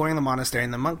start exploring the monastery,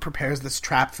 and the monk prepares this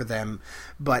trap for them,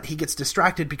 but he gets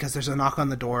distracted because there's a knock on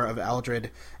the door of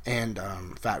Eldred and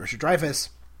Fat Richard Dreyfuss.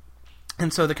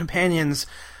 And so the companions,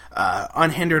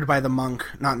 unhindered by the monk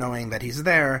not knowing that he's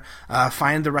there,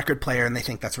 find the record player, and they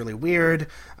think that's really weird,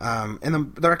 and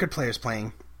the record player's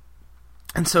playing.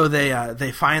 And so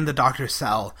they find the Doctor's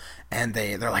cell, and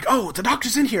they're like, "Oh, the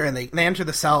Doctor's in here!" And they enter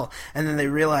the cell, and then they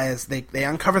realize they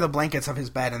uncover the blankets of his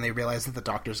bed, and they realize that the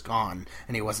Doctor's gone,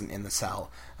 and he wasn't in the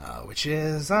cell, which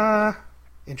is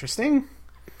interesting.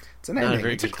 It's an ending. Not a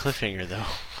very good cliffhanger, though.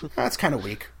 That's kind of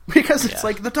weak, because it's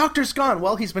like, the Doctor's gone.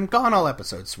 Well, he's been gone all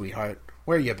episode, sweetheart.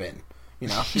 Where you been? You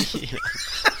know.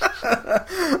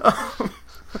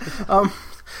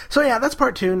 So yeah, that's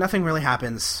part 2. Nothing really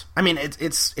happens. I mean,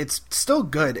 it's still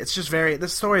good. It's just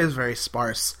this story is very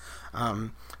sparse.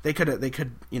 They could,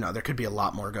 there could be a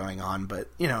lot more going on, but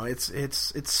it's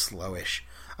slowish.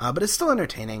 But it's still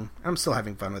entertaining. I'm still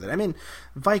having fun with it. I mean,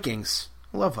 Vikings.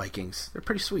 I love Vikings. They're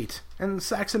pretty sweet. And the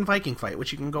Saxon Viking fight,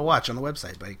 which you can go watch on the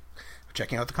website by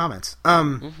checking out the comments.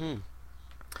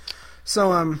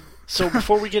 So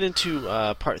before we get into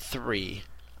part 3,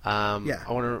 I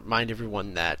want to remind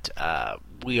everyone that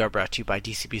we are brought to you by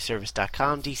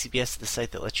DCBService.com. DCBS is the site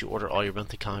that lets you order all your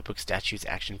monthly comic book statues,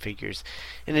 action figures,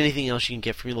 and anything else you can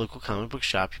get from your local comic book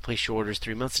shop. You place your orders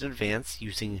 3 months in advance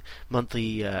using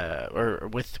monthly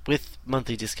with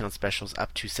monthly discount specials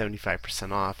up to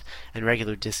 75% off, and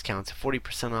regular discounts of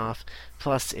 40% off.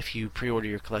 Plus, if you pre-order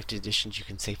your collected editions, you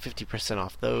can save 50%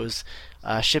 off those.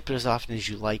 Ship it as often as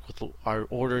you like with our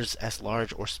orders as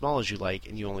large or small as you like,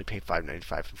 and you only pay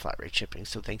 $5.95 for flat rate shipping.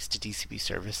 So thanks to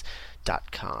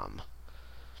DCBService.com.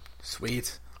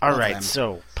 Sweet. All right,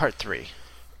 so part 3.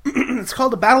 It's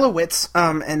called the Battle of Wits,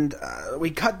 and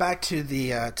we cut back to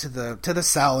the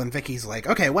cell, and Vicky's like,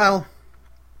 "Okay, well,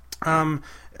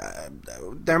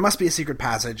 there must be a secret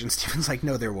passage," and Stephen's like,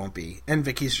 "No, there won't be," and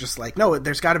Vicky's just like, "No,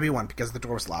 there's got to be one because the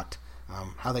door's locked."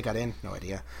 How they got in, no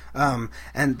idea.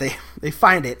 And they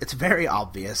find it. It's very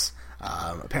obvious.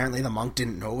 Apparently the monk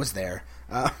didn't know it was there.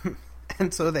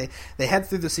 And so they head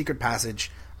through the secret passage.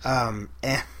 And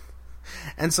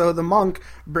so the monk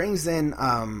brings in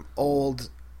fat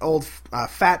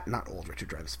Richard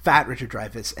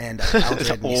Dreyfuss and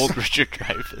Eldred. Old Richard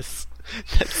Dreyfuss.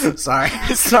 Sorry.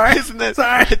 Isn't that?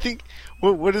 Sorry. I think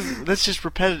what is that's just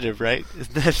repetitive, right?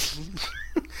 Isn't that?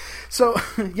 So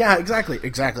yeah, exactly.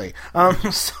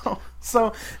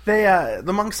 So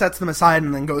the monk sets them aside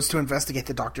and then goes to investigate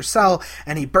the Doctor's cell,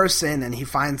 and he bursts in and he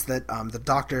finds that the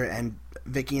Doctor and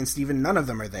Vicky and Stephen, none of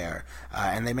them are there,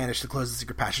 and they manage to close the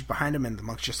secret passage behind him, and the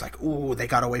monk's just like, "Ooh, they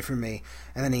got away from me,"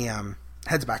 and then he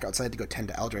heads back outside to go tend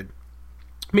to Eldred.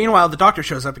 Meanwhile, the Doctor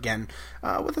shows up again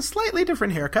with a slightly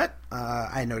different haircut.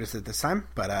 I noticed it this time,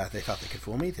 but they thought they could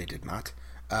fool me. They did not.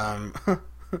 And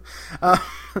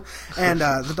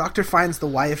the Doctor finds the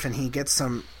wife, and he gets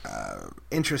some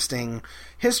interesting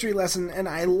history lesson, and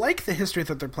I like the history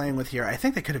that they're playing with here. I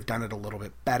think they could have done it a little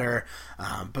bit better,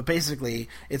 but basically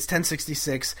it's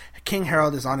 1066. King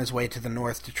Harold is on his way to the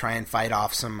north to try and fight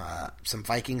off some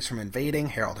Vikings from invading.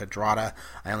 Harold Hardrada.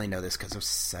 I only know this because of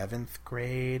 7th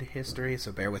grade history,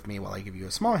 so bear with me while I give you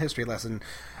a small history lesson.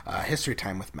 History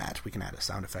time with Matt. We can add a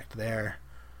sound effect there.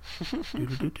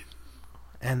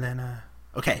 And then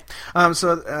okay,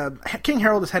 so King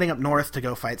Harold is heading up north to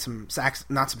go fight some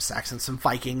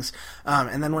Vikings,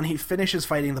 and then when he finishes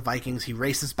fighting the Vikings, he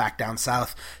races back down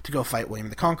south to go fight William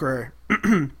the Conqueror,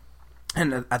 and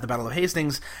at the Battle of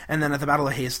Hastings, and then at the Battle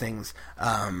of Hastings,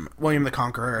 William the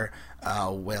Conqueror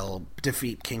will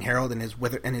defeat King Harold and his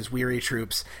weary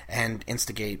troops and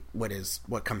instigate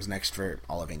what comes next for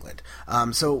all of England.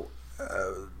 So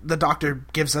the doctor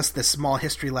gives us this small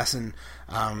history lesson.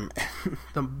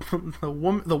 The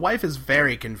wife is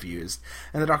very confused,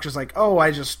 and the doctor's like, "Oh,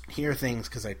 I just hear things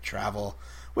because I travel,"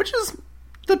 which is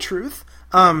the truth.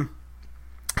 And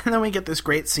then we get this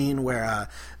great scene where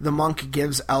the monk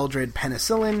gives Eldred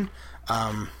penicillin.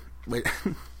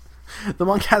 The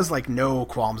monk has like no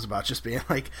qualms about just being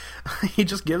like, he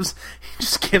just gives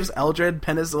Eldred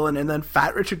penicillin, and then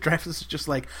Fat Richard Dreyfuss is just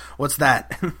like, "What's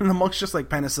that?" And the monk's just like,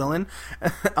 "Penicillin."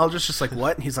 And Eldred's just like,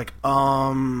 "What?" And he's like,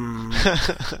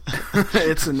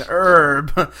 "It's an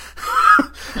herb." I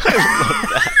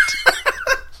love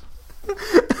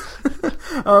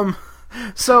that.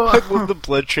 So I love the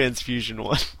blood transfusion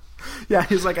one. Yeah,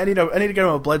 he's like, I need to get him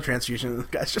a blood transfusion. And the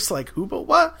guy's just like, "Who? But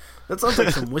what? That sounds like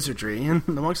some wizardry." And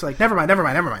the monk's like, never mind.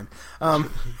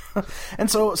 And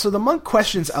so the monk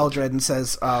questions Eldred and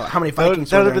says, "How many Vikings?"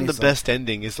 That would have been the best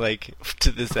ending. Is like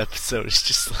to this episode. It's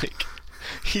just like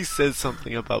he says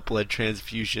something about blood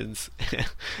transfusions,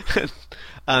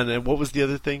 and what was the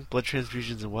other thing? Blood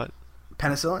transfusions and what?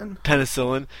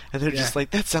 Penicillin, and they're just like,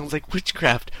 "That sounds like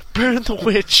witchcraft. Burn the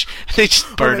witch!" And they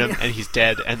just burn him, and he's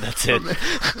dead, and that's it.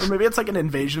 Or maybe it's like an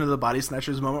Invasion of the Body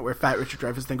Snatchers moment where Fat Richard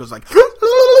Dreyfuss thing goes like, just.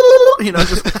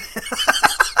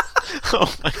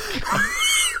 Oh my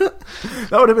god,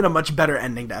 that would have been a much better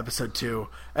ending to episode 2.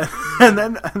 And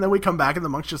then we come back, and the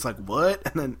monk's just like, "What?"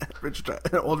 And then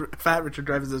Fat Richard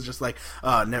Dreyfuss is just like,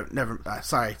 never.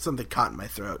 Sorry, something caught in my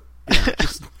throat."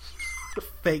 Just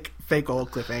fake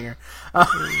old cliffhanger.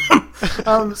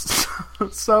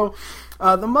 So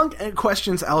the monk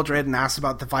questions Eldred and asks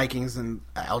about the Vikings, and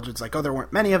Eldred's like, "Oh, there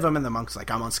weren't many of them," and the monk's like,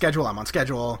 I'm on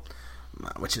schedule,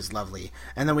 which is lovely.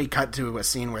 And then we cut to a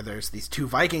scene where there's these 2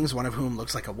 Vikings, one of whom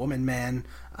looks like a woman man,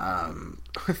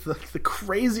 with the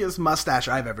craziest mustache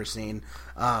I've ever seen,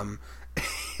 and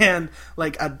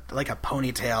like a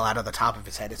ponytail out of the top of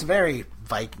his head. It's very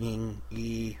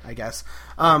Viking-y, I guess.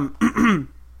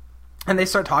 And they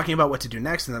start talking about what to do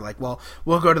next, and they're like, "Well,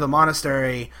 we'll go to the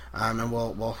monastery, and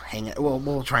we'll hang it.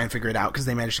 We'll try and figure it out," because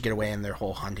they managed to get away, and their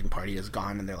whole hunting party is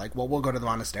gone. And they're like, "Well, we'll go to the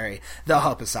monastery. They'll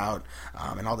help us out,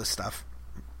 and all this stuff."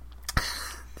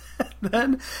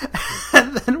 and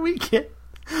then we get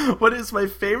what is my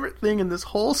favorite thing in this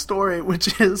whole story,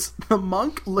 which is the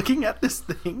monk looking at this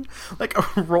thing like a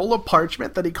roll of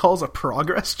parchment that he calls a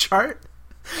progress chart.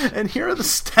 And here are the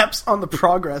steps on the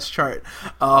progress chart.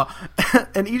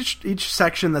 And each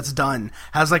section that's done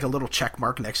has like a little check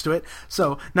mark next to it.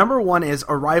 So number 1 is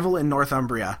arrival in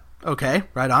Northumbria. Okay,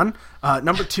 right on.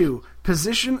 Number 2,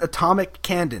 position atomic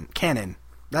cannon.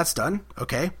 That's done.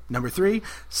 Okay. Number 3,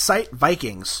 sight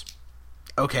Vikings.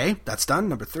 Okay, that's done.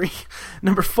 Number 3.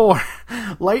 Number 4,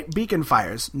 light beacon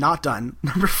fires. Not done.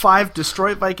 Number 5,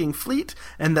 destroy Viking fleet,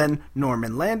 and then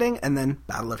Norman landing, and then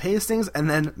Battle of Hastings, and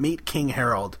then meet King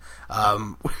Harold.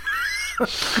 The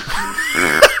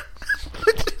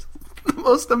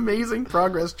most amazing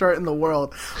progress chart in the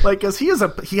world. Like, cause he has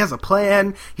a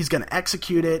plan. He's going to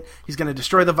execute it. He's going to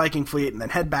destroy the Viking fleet and then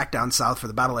head back down south for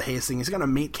the Battle of Hastings. He's going to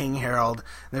meet King Harold.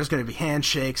 There's going to be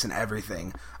handshakes and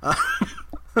everything.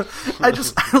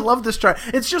 I love this chart.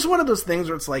 It's just one of those things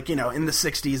where it's like, in the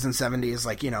 60s and 70s,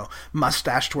 like,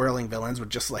 mustache twirling villains would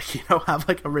just like, have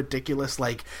like a ridiculous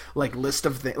like list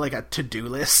of things, like a to-do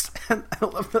list. And I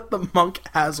love that the monk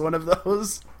has one of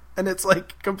those. And it's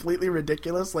like completely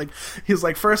ridiculous. Like, he's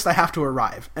like, "First I have to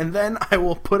arrive, and then I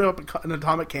will put up an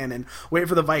atomic cannon, wait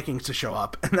for the Vikings to show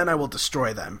up, and then I will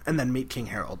destroy them, and then meet King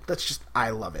Harold." That's just,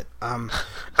 I love it. I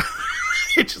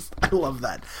love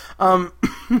that. I love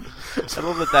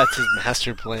that that's his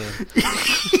master plan.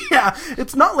 Yeah,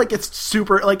 it's not like it's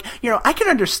super, like, I can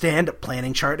understand a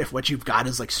planning chart if what you've got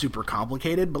is like super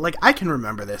complicated, but like, I can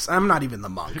remember this. I'm not even the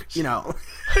monk,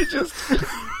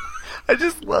 I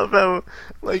just love how,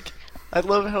 like,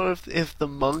 if the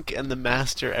monk and the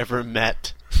master ever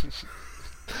met,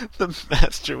 the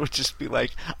master would just be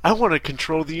like, "I want to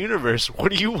control the universe.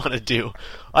 What do you want to do?"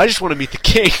 "I just want to meet the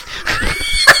king."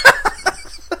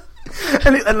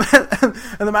 and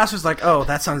the master's like, "Oh,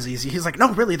 that sounds easy." He's like,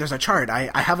 "No, really, there's a chart. I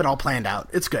have it all planned out.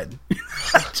 It's good."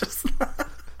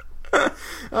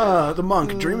 The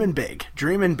monk, dreaming big.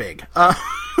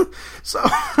 So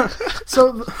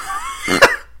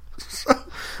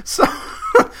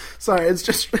sorry, it's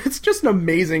just an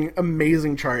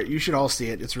amazing chart. You should all see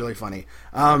it. It's really funny.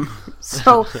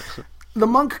 So the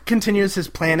monk continues his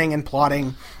planning and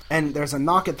plotting, and there's a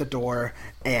knock at the door,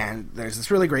 and there's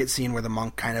this really great scene where the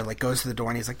monk kind of like goes to the door,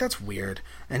 and he's like, that's weird,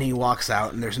 and he walks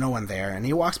out, and there's no one there, and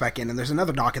he walks back in, and there's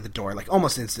another knock at the door, like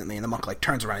almost instantly, and the monk like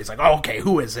turns around, he's like, oh, okay,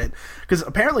 who is it? Because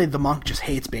apparently the monk just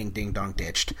hates being ding-dong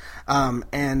ditched, and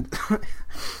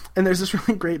and there's this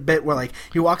really great bit where like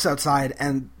he walks outside,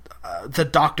 and the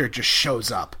doctor just shows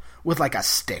up with like a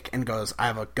stick and goes, I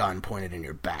have a gun pointed in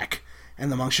your back.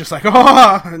 And the monk's just like,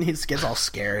 oh, and he gets all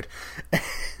scared.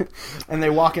 And they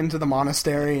walk into the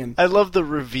monastery. And I love the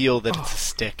reveal that it's a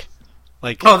stick.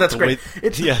 Like, oh, that's great.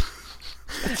 Yeah.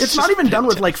 It's not even done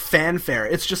with like fanfare.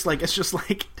 It's just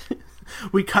like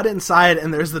we cut inside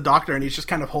and there's the doctor and he's just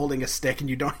kind of holding a stick and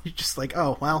you're just like,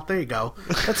 oh, well, there you go.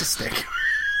 That's a stick.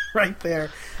 Right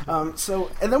there. And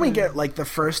then we get like the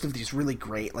first of these really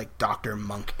great like doctor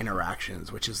monk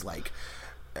interactions, which is like,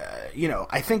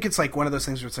 I think it's like one of those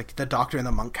things where it's like the doctor and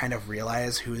the monk kind of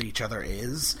realize who each other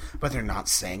is, but they're not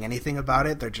saying anything about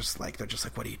it. They're just like,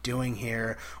 what are you doing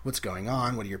here? What's going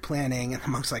on? What are you planning? And the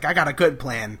monk's like, I got a good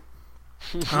plan.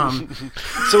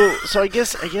 So I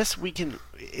guess we can.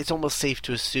 It's almost safe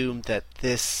to assume that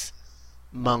this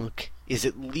monk is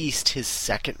at least his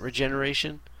second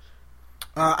regeneration.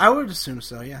 I would assume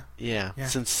so. Yeah. Yeah.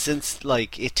 Since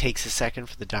like it takes a second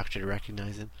for the doctor to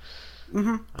recognize him.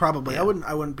 Mm-hmm, probably. Yeah.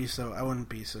 I wouldn't be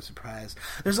so surprised.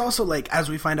 There's also like, as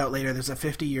we find out later, there's a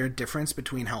 50-year difference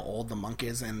between how old the monk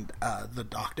is and the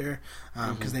doctor,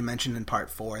 because they mentioned in part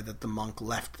 4 that the monk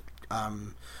left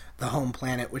the home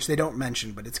planet, which they don't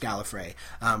mention, but it's Gallifrey.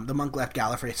 The monk left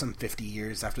Gallifrey some 50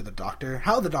 years after the doctor.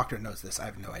 How the doctor knows this, I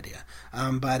have no idea.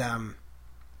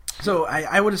 So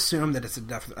I would assume that it's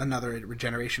another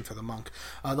regeneration for the monk.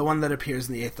 The one that appears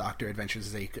in the 8th Doctor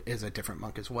Adventures is a different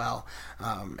monk as well,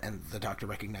 and the Doctor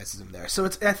recognizes him there. So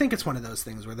I think it's one of those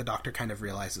things where the Doctor kind of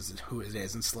realizes who it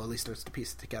is and slowly starts to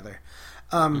piece it together.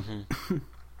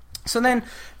 So then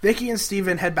Vicky and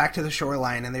Steven head back to the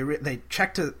shoreline and they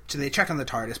check on the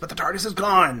TARDIS, but the TARDIS is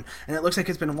gone and it looks like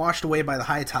it's been washed away by the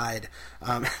high tide.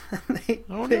 They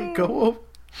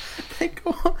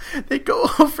go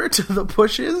over to the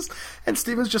bushes, and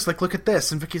Steven's just like, look at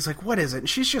this, and Vicky's like, what is it? And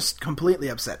she's just completely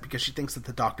upset because she thinks that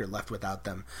the doctor left without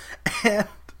them. And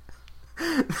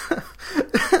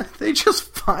they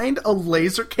just find a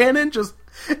laser cannon just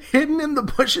hidden in the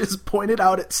bushes, pointed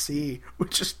out at sea,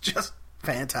 which is just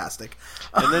fantastic.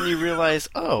 And then you realize,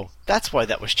 oh, that's why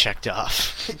that was checked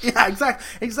off. Yeah,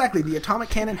 exactly. The atomic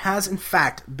cannon has, in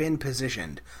fact, been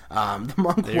positioned. The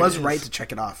monk was right to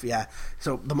check it off, yeah.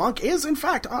 So the monk is, in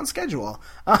fact, on schedule.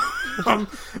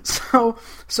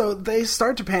 So they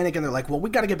start to panic, and they're like, well,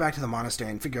 we got to get back to the monastery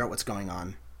and figure out what's going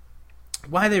on.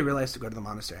 Why they realized to go to the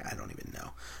monastery, I don't even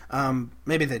know.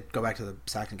 Maybe they go back to the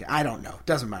Saxon. I don't know.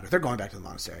 Doesn't matter. They're going back to the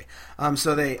monastery.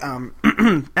 So they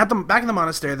back in the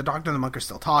monastery, the doctor and the monk are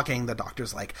still talking. The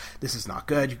doctor's like, "This is not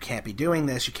good. You can't be doing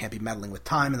this. You can't be meddling with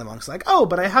time." And the monk's like, "Oh,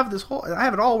 but I have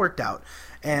it all worked out."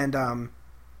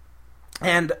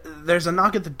 And there's a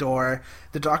knock at the door.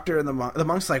 The doctor and the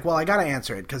monk's like, well, I gotta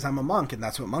answer it because I'm a monk and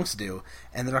that's what monks do.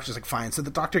 And the doctor's like, fine. So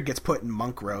the doctor gets put in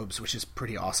monk robes, which is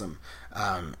pretty awesome.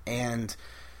 And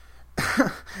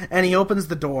and he opens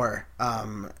the door.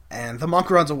 And the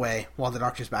monk runs away while the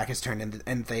doctor's back is turned.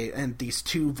 And these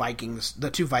two Vikings,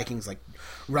 like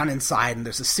run inside, and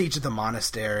there's a siege of the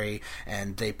monastery.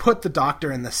 And they put the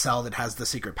doctor in the cell that has the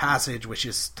secret passage, which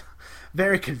is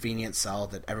very convenient cell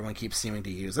that everyone keeps seeming to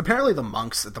use. Apparently the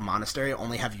monks at the monastery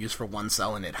only have use for one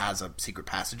cell, and it has a secret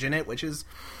passage in it, which is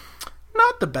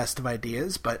not the best of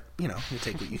ideas, but, you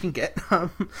take what you can get.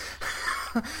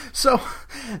 So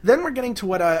then we're getting to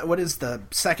what is the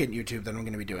second YouTube that I'm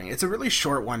going to be doing. It's a really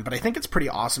short one, but I think it's pretty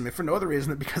awesome, if for no other reason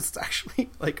than because it's actually,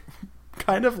 like,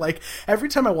 kind of like, every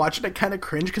time I watch it, I kind of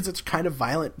cringe because it's kind of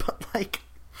violent, but, like,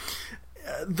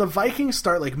 the Vikings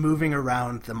start like moving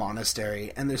around the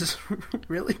monastery, and there's this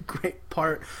really great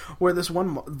part where this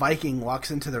one Viking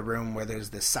walks into the room where there's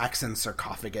this Saxon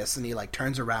sarcophagus, and he like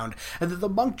turns around, and then the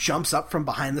monk jumps up from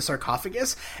behind the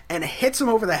sarcophagus and hits him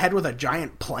over the head with a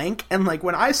giant plank. And like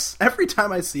every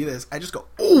time I see this, I just go,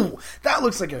 "Oh, that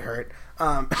looks like it hurt."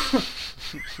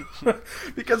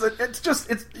 Because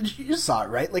it's you saw it,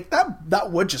 right? Like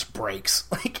that wood just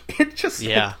breaks. Like it just,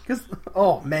 yeah.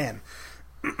 Oh man.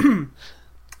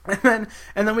 And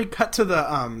then we cut to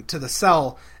the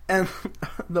cell, and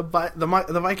the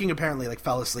Viking apparently like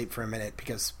fell asleep for a minute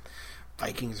because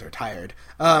Vikings are tired.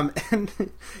 And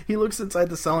he looks inside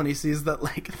the cell and he sees that,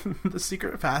 like, the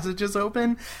secret passage is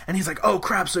open. And he's like, oh,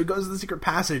 crap. So he goes to the secret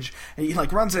passage. And he,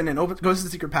 like, runs in and goes to the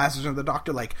secret passage. And the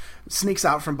doctor, like, sneaks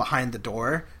out from behind the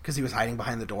door because he was hiding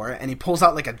behind the door. And he pulls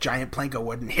out, like, a giant plank of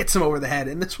wood and hits him over the head.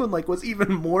 And this one, like, was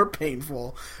even more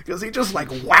painful because he just, like,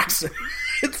 whacks him.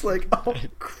 It's like, oh,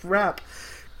 crap.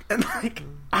 And, like,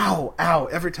 ow, ow.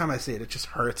 Every time I say it, it just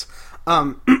hurts.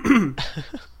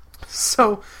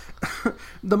 So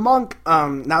the monk,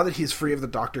 now that he's free of the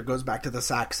doctor, goes back to the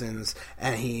Saxons,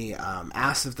 and he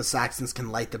asks if the Saxons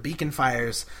can light the beacon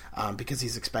fires, because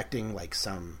he's expecting, like,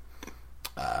 some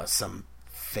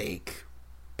fake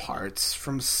parts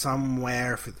from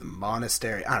somewhere for the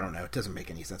monastery. I don't know. It doesn't make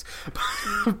any sense.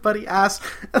 But he asks,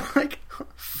 like,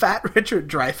 Fat Richard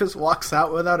Dreyfuss walks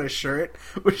out without a shirt,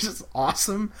 which is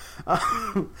awesome.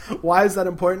 Why is that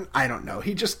important? I don't know.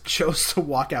 He just chose to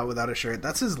walk out without a shirt.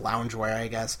 That's his loungewear, I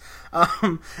guess.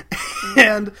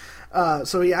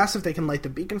 So he asks if they can light the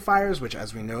beacon fires, which,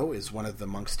 as we know, is one of the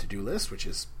monk's to-do list, which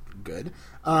is good.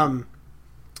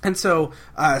 And so,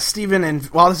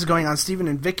 while this is going on, Stephen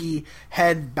and Vicky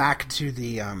head back to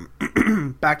the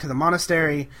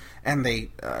monastery, and they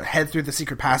head through the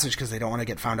secret passage because they don't want to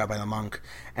get found out by the monk.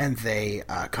 And they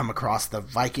come across the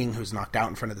Viking who's knocked out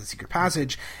in front of the secret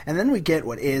passage. And then we get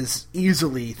what is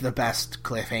easily the best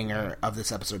cliffhanger of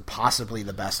this episode, possibly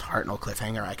the best Hartnell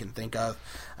cliffhanger I can think of.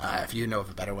 If you know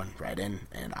of a better one, write in,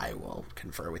 and I will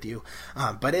confer with you.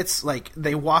 But it's like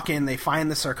they walk in, they find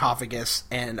the sarcophagus,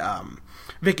 and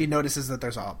Vicky notices that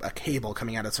there's a cable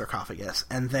coming out of the sarcophagus,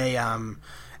 and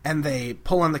they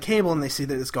pull on the cable, and they see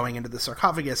that it's going into the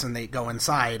sarcophagus, and they go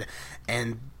inside,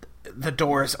 and the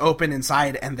doors open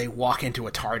inside, and they walk into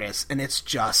a TARDIS, and it's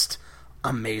just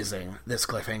amazing, this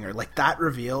cliffhanger. Like, that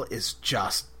reveal is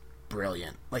just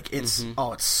brilliant. Like, it's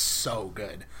it's so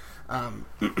good.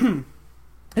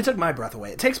 It took my breath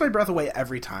away. It takes my breath away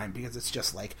every time, because it's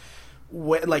just like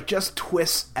just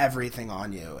twists everything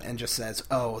on you and just says,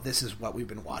 oh, this is what we've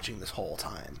been watching this whole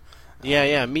time.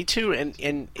 Yeah, me too.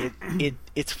 And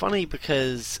it's funny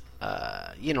because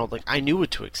like, I knew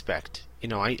what to expect.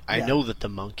 I know that the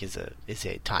monk is a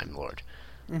Time Lord.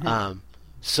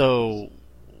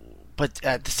 But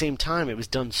at the same time, it was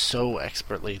done so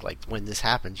expertly. Like, when this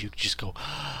happens, you just go,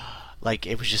 like,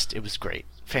 it was great,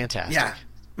 fantastic. Yeah.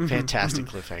 Fantastic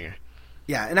cliffhanger.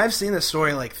 Yeah, and I've seen this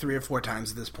story like 3 or 4 times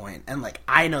at this point, and like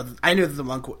I knew that the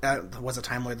monk was a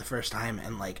Time Lord the first time,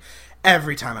 and like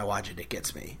every time I watch it, it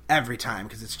gets me every time,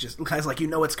 because it's just because, like,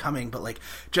 it's coming, but like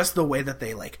just the way that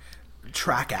they like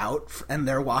track out and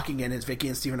they're walking in as Vicky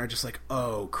and Steven are just like,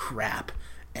 oh crap,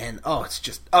 and it's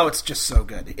just so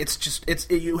good.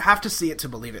 You have to see it to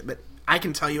believe it, but I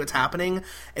can tell you it's happening.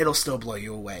 It'll still blow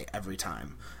you away every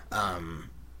time.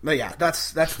 But yeah,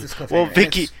 that's this cliffhanger. Well,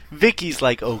 Vicky's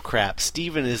like, oh crap.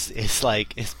 Steven is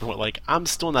more like, I'm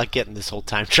still not getting this whole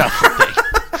time travel thing.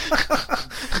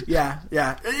 Yeah,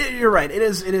 you're right. It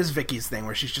is Vicky's thing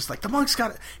where she's just like, the monk's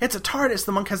got it's a TARDIS.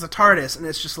 The monk has a TARDIS, and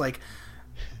it's just like,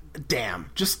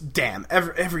 damn,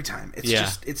 every time. It's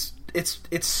just it's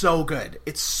so good.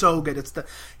 It's so good.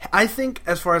 I think,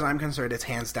 as far as I'm concerned, it's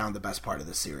hands down the best part of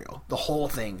the serial. The whole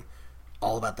thing,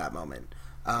 all about that moment.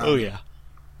 Oh yeah.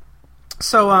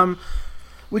 So,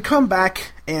 we come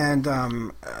back, and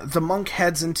the monk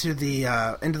heads into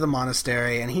the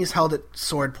monastery, and he's held at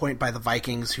sword point by the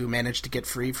Vikings, who managed to get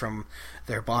free from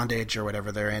their bondage or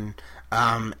whatever they're in.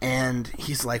 And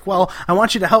he's like, well, I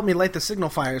want you to help me light the signal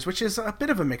fires, which is a bit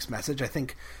of a mixed message. I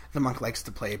think the monk likes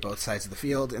to play both sides of the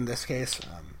field in this case,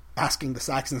 asking the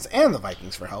Saxons and the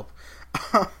Vikings for help.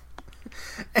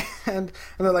 And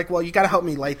they're like, well, you got to help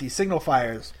me light these signal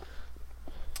fires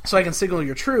so I can signal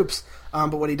your troops.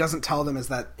 But what he doesn't tell them is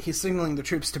that he's signaling the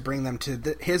troops to bring them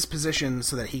to his position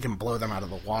so that he can blow them out of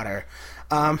the water.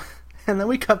 And then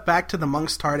we cut back to the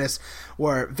monk's TARDIS,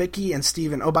 where Vicky and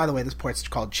Steven... Oh, by the way, this port's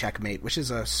called Checkmate, which is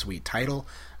a sweet title,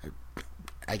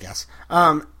 I guess.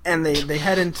 And they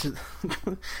head into...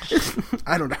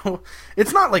 I don't know.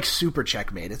 It's not like super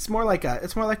Checkmate. It's more like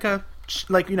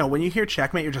when you hear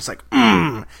Checkmate, you're just like,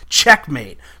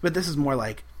 Checkmate. But this is more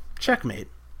like, Checkmate.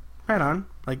 Right on.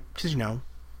 Like, because,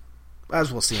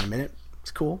 as we'll see in a minute,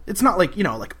 it's cool. It's not like,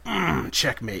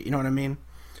 Checkmate, you know what I mean?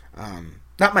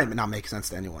 That might not make sense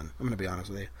to anyone. I'm going to be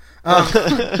honest with you.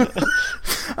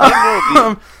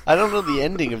 I don't know. The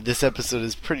ending of this episode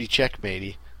is pretty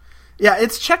checkmatey. Yeah,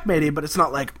 it's checkmatey, but it's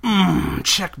not like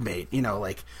checkmate.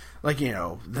 The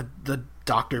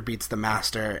doctor beats the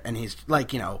master, and he's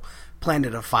like,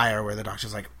 planted a fire where the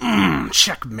doctor's like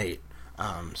checkmate.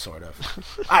 Sort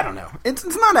of. I don't know. It's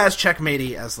not as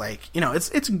checkmatey as, like,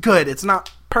 it's good. It's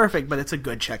not perfect, but it's a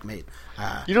good checkmate.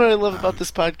 You know what I love about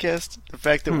this podcast? The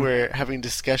fact that we're having a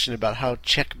discussion about how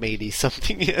checkmatey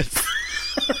something is.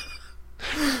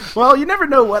 Well, you never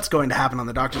know what's going to happen on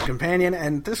the Doctor's Companion,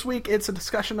 and this week it's a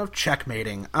discussion of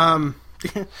checkmating.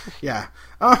 Yeah.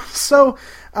 So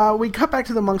we cut back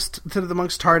to the monk's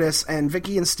TARDIS, and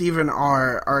Vicky and Steven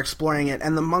are exploring it,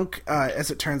 and the monk,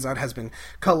 as it turns out, has been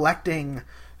collecting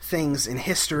things in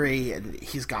history, and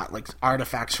he's got like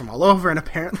artifacts from all over, and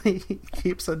apparently he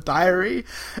keeps a diary.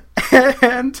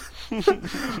 And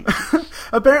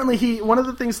apparently one of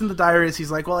the things in the diary is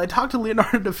he's like, well, I talked to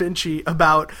Leonardo da Vinci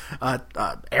about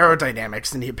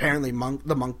aerodynamics, and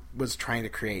the monk was trying to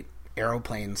create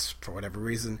aeroplanes for whatever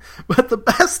reason. But the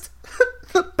best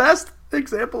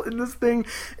example in this thing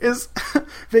is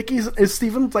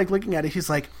Steven's like looking at it, he's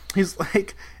like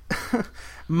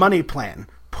money plan.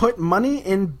 Put money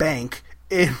in bank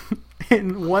in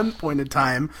one point in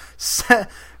time,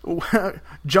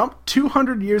 jump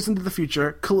 200 years into the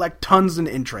future, collect tons in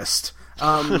interest.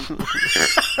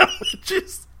 Which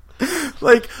is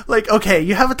like okay,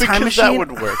 you have a time machine. That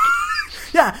would work.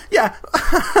 Yeah.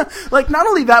 Like, not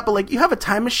only that, but, like, you have a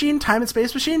time machine, time and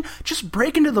space machine, just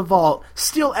break into the vault,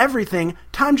 steal everything,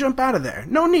 time jump out of there.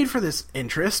 No need for this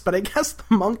interest, but I guess the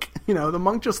monk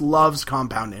just loves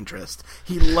compound interest.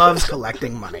 He loves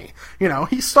collecting money.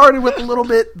 He started with a little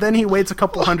bit, then he waits a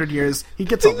couple hundred years, he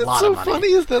gets a lot of money. What's so funny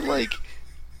is that, like,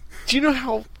 do you know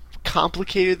how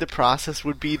complicated the process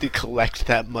would be to collect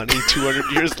that money 200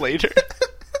 years later?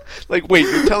 Like, wait,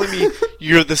 you're telling me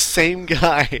you're the same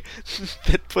guy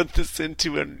that put this in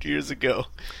 200 years ago?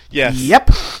 Yes.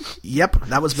 Yep,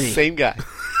 that was me. Same guy.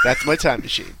 That's my time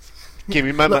machine. Give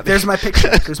me my money. There's my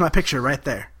picture. There's my picture right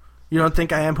there. You don't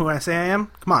think I am who I say I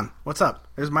am? Come on, what's up?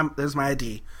 There's my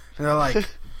ID. And they're like,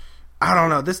 I don't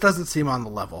know, this doesn't seem on the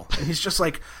level. And he's just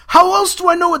like, how else do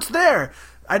I know it's there?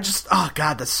 Oh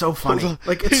God, that's so funny.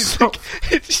 Like, it's just,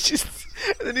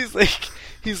 and then he's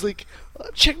like,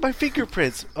 check my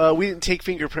fingerprints. We didn't take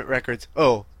fingerprint records.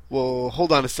 Oh, well,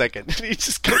 hold on a second. And he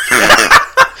just goes back.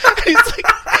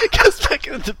 Goes back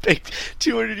into the bank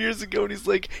 200 years ago, and he's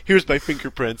like, here's my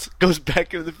fingerprints. Goes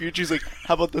back into the future. He's like,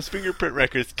 how about those fingerprint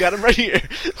records? Got them right here.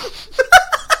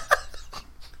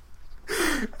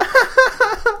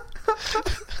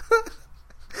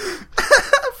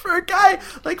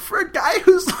 For a guy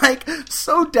who's like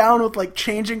so down with like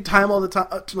changing time all the time,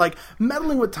 like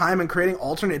meddling with time and creating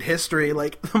alternate history,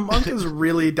 like the monk is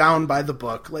really down by the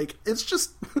book. Like, it's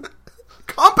just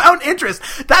compound interest.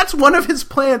 That's one of his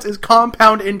plans, is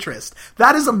compound interest.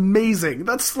 That is amazing.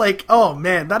 That's like, oh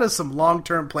man, that is some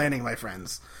long-term planning, my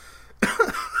friends.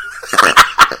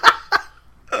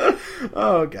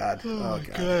 Oh god.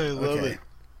 I love it.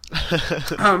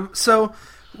 So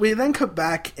we then come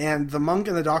back, and the monk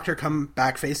and the doctor come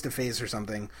back face to face or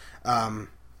something. And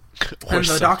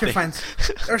the doctor finds,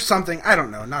 or something, I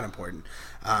don't know, not important.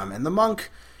 And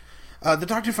the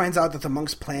doctor finds out that the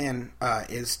monk's plan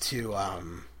is to,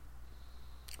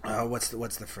 what's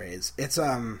the phrase? It's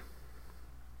I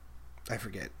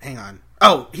forget. Hang on.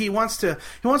 Oh, he wants to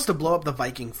blow up the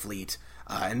Viking fleet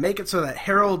and make it so that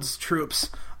Harold's troops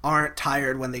aren't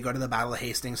tired when they go to the Battle of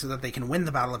Hastings, so that they can win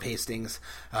the Battle of Hastings.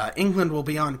 England will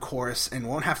be on course and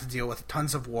won't have to deal with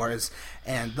tons of wars.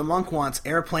 And the monk wants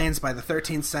airplanes by the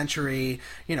 13th century,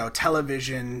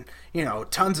 television,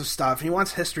 tons of stuff. He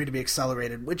wants history to be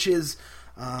accelerated, which is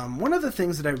one of the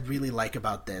things that I really like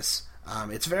about this.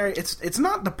 It's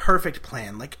not the perfect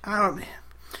plan. Like,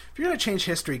 if you're going to change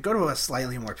history, go to a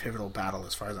slightly more pivotal battle,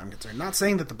 as far as I'm concerned. Not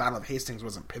saying that the Battle of Hastings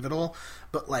wasn't pivotal,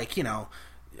 but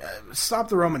stop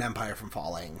the Roman Empire from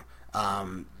falling.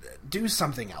 Do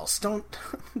something else. Don't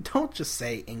just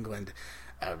say England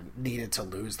needed to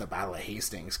lose the Battle of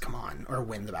Hastings. Come on, or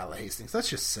win the Battle of Hastings. That's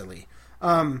just silly.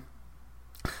 So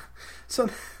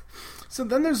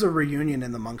then there's a reunion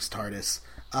in the monk's TARDIS,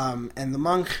 and the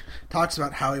monk talks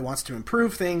about how he wants to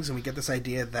improve things, and we get this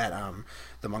idea that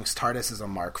the monk's TARDIS is a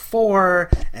Mark IV,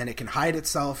 and it can hide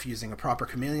itself using a proper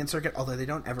chameleon circuit, although they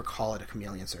don't ever call it a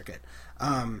chameleon circuit.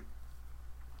 And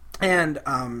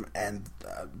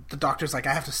the doctor's like,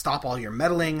 I have to stop all your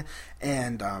meddling,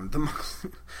 and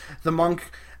the monk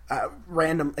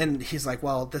and he's like,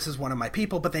 well, this is one of my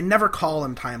people, but they never call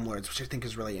them Time Lords, which I think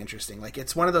is really interesting. Like,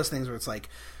 it's one of those things where it's like,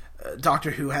 Doctor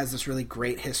Who has this really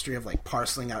great history of like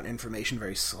parceling out information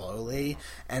very slowly,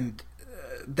 and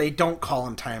they don't call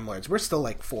them Time Lords. We're still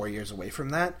like 4 years away from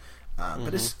that,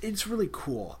 but it's really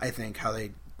cool, I think, how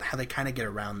they kind of get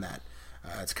around that.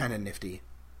 It's kind of nifty.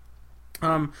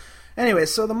 Anyway,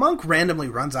 so the monk randomly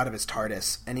runs out of his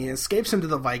TARDIS, and he escapes into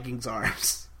the Viking's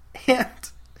arms, and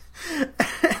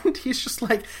he's just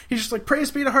like,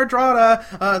 praise be to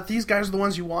Hardrada. These guys are the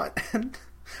ones you want. And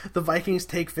the Vikings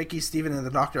take Vicky, Steven, and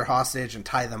the Doctor hostage and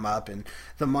tie them up, and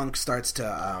the monk starts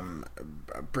to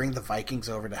bring the Vikings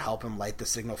over to help him light the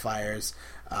signal fires.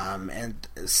 And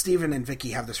Steven and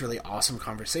Vicky have this really awesome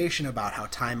conversation about how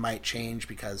time might change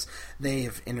because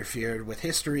they've interfered with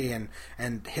history, and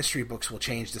history books will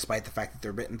change despite the fact that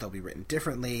they'll be written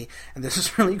differently. And there's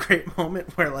this really great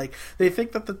moment where, like, they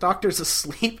think that the Doctor's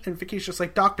asleep, and Vicky's just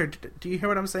like, Doctor, do you hear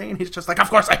what I'm saying? And he's just like, of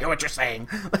course I hear what you're saying.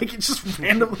 Like, he just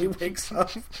randomly wakes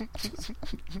up.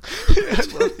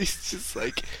 He's just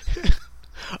like,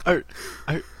 are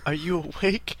you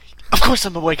awake? Of course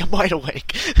I'm awake. I'm wide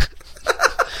awake.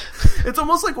 It's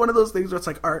almost like one of those things where it's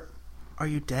like, are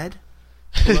you dead?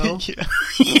 Hello?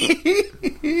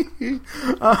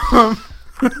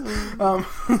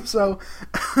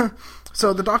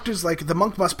 So the Doctor's like, the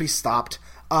monk must be stopped.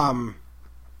 And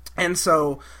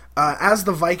so as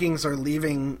the Vikings are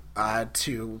leaving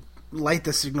to light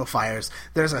the signal fires,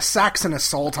 there's a Saxon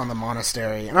assault on the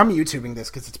monastery. And I'm YouTubing this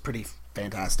because it's pretty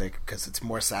fantastic, because it's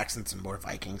more Saxons and more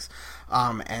Vikings.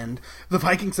 And the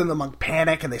Vikings and the monk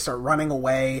panic, and they start running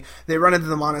away. They run into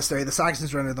the monastery. The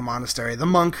Saxons run into the monastery. The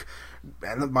monk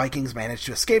and the Vikings manage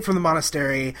to escape from the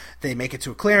monastery. They make it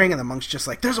to a clearing, and the monk's just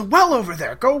like, there's a well over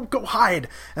there. Go hide.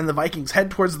 And the Vikings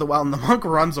head towards the well, and the monk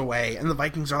runs away. And the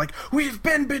Vikings are like, we've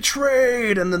been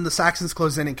betrayed! And then the Saxons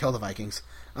close in and kill the Vikings.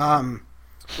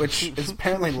 Which is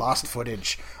apparently lost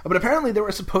footage. But apparently they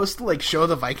were supposed to, like, show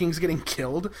the Vikings getting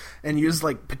killed and use,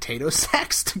 like, potato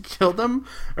sacks to kill them.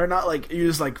 Or not, like,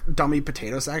 use, like, dummy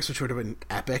potato sacks, which would have been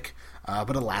epic.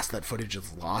 But alas, that footage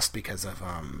is lost because of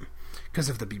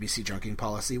the BBC junking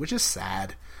policy, which is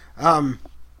sad.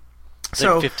 It's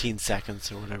like 15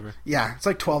 seconds or whatever. Yeah, it's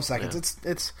like 12 seconds.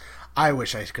 Yeah. It's. I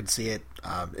wish I could see it,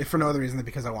 if for no other reason than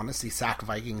because I want to see sack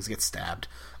Vikings get stabbed.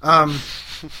 It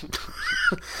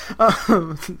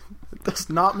does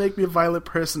not make me a violent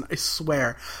person, I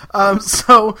swear.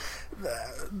 So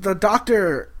the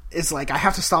Doctor is like, I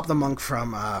have to stop the monk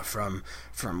from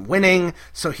winning,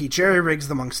 so he jerry-rigs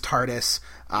the monk's TARDIS.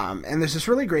 And there's this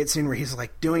really great scene where he's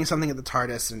like doing something at the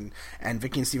TARDIS, and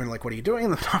Vicky and Steven are like, what are you doing?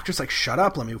 And the Doctor's like, shut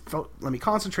up, let me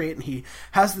concentrate. And he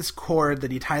has this cord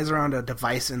that he ties around a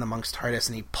device in the monk's TARDIS,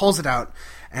 and he pulls it out,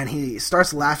 and he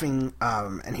starts laughing,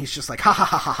 and he's just like, ha ha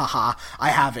ha ha ha ha, I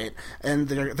have it. And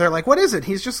they're like, what is it?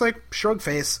 He's just like, shrug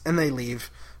face, and they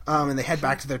leave. And they head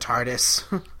back to their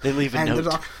TARDIS. They leave a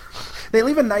note. They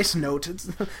leave a nice note.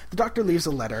 The Doctor leaves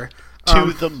a letter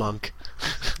to the monk.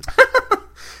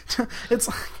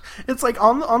 It's like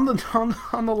on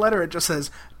the letter it just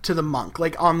says to the monk,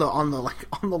 like on the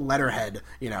letterhead,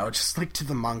 you know, just like to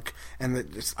the monk. And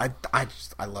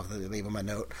I love that they leave him a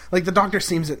note. Like, the Doctor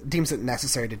deems it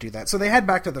necessary to do that. So they head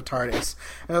back to the TARDIS,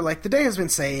 and they're like, the day has been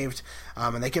saved.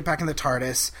 And they get back in the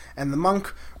TARDIS, and the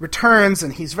monk returns,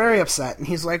 and he's very upset, and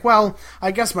he's like, well,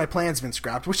 I guess my plan's been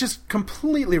scrapped, which is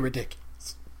completely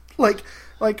ridiculous. Like,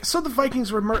 so the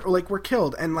Vikings were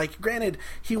killed, and, like, granted,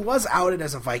 he was outed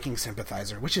as a Viking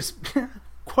sympathizer, which is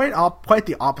quite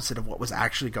the opposite of what was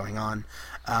actually going on.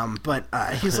 But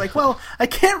he's like, well, I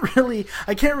can't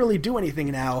really do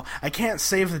anything now. I can't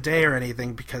save the day or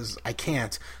anything because I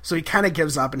can't. So he kind of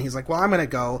gives up, and he's like, well, I'm gonna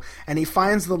go. And he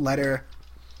finds the letter,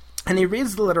 and he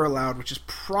reads the letter aloud, which is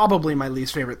probably my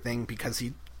least favorite thing because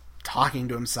he's talking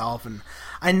to himself, and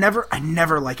I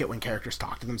never like it when characters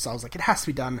talk to themselves. Like, it has to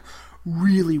be done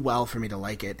really well for me to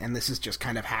like it, and this is just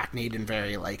kind of hackneyed and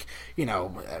very, like, you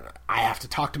know, I have to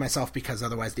talk to myself because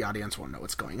otherwise the audience won't know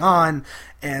what's going on.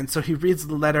 And so he reads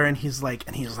the letter, and he's like,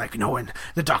 no, and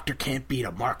the Doctor can't beat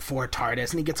a Mark IV TARDIS,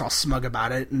 and he gets all smug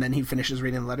about it. And then he finishes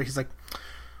reading the letter. He's like,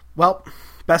 well,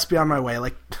 best be on my way.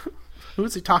 Like, who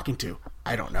is he talking to?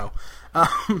 I don't know.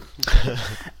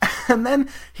 And then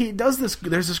he does this.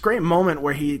 There's this great moment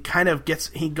where he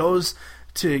goes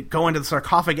to go into the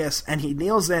sarcophagus, and he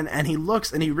kneels in, and he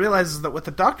looks, and he realizes that what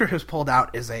the Doctor has pulled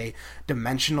out is a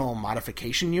dimensional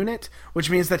modification unit, which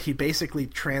means that he basically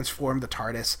transformed the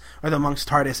TARDIS, or the monk's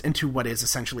TARDIS, into what is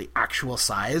essentially actual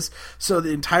size. So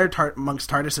the entire monk's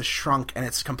TARDIS is shrunk, and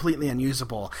it's completely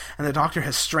unusable. And the Doctor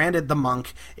has stranded the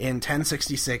monk in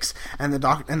 1066, and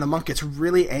the monk gets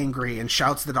really angry and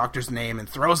shouts the Doctor's name and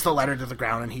throws the letter to the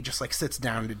ground, and he just, like, sits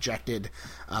down dejected.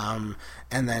 And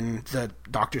then the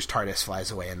Doctor's TARDIS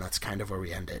flies away, and that's kind of where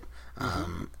we end it.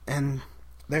 And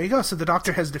there you go. So the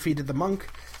Doctor has defeated the monk,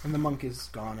 and the monk is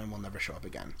gone and will never show up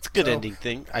again. It's a good ending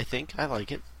thing, I think. I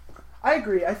like it. I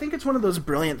agree. I think it's one of those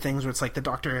brilliant things where it's like the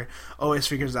Doctor always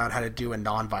figures out how to do a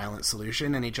non-violent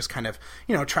solution, and he just kind of,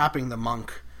 you know, trapping the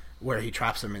monk where he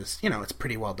traps him is, you know, it's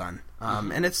pretty well done.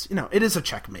 And it's, you know, it is a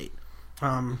checkmate.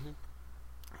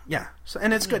 Yeah. So,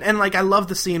 and it's good. And like I love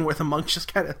the scene where the monk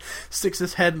just kind of sticks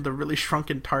his head in the really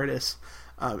shrunken TARDIS.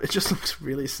 It just looks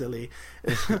really silly.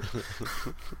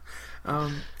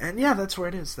 And yeah, that's where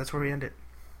it is. That's where we end it.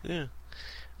 Yeah.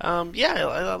 Yeah,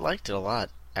 I liked it a lot,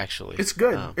 actually. It's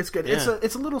good. It's good. Yeah.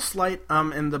 It's a little slight,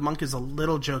 and the monk is a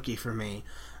little jokey for me.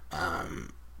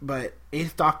 But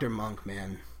Eighth Doctor monk,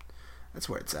 man, that's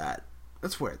where it's at.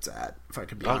 That's where it's at. If I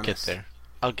could be honest,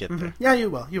 I'll get there. Yeah,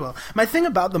 you will. You will. My thing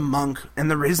about the monk,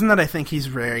 and the reason that I think he's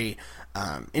very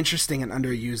interesting and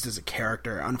underused as a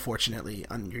character, unfortunately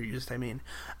underused, I mean,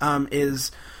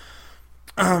 is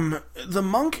the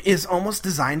monk is almost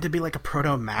designed to be like a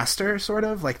proto-master, sort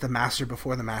of like the master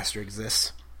before the master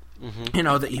exists. Mm-hmm. You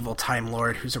know, the evil Time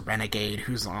Lord who's a renegade,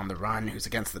 who's on the run, who's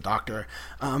against the Doctor.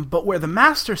 But where the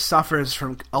master suffers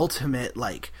from ultimate,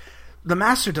 like, the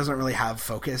master doesn't really have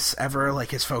focus ever.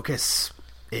 Like, his focus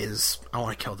is, I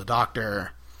want to kill the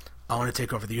Doctor, I want to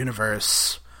take over the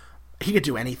universe. He could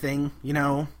do anything, you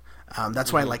know?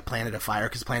 That's why I like Planet of Fire,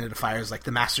 because Planet of Fire is like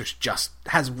the master's just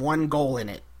has one goal in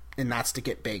it, and that's to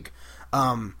get big.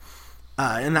 And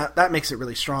that makes it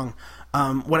really strong.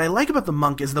 What I like about the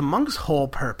monk is the monk's whole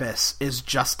purpose is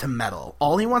just to meddle.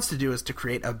 All he wants to do is to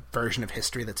create a version of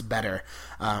history that's better.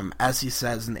 As he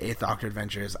says in the Eighth Doctor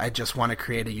Adventures, I just want to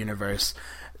create a universe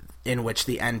in which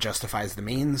the end justifies the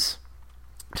means,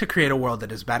 to create a world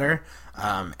that is better.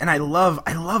 And I love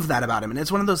that about him. And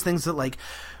it's one of those things that, like,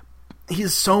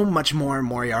 he's so much more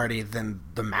Moriarty than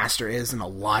the Master is in a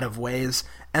lot of ways.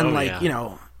 And, you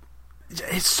know,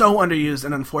 it's so underused,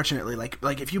 and unfortunately,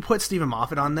 like if you put Stephen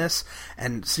Moffat on this,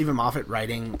 and Stephen Moffat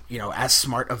writing, you know, as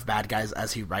smart of bad guys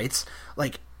as he writes,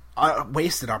 like,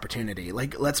 wasted opportunity.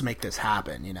 Like, let's make this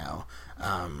happen, you know.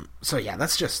 So yeah,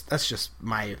 that's just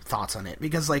my thoughts on it,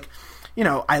 because, like, you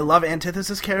know, I love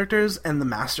Antithesis characters, and the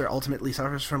Master ultimately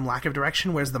suffers from lack of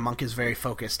direction, whereas the monk is very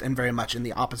focused and very much in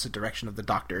the opposite direction of the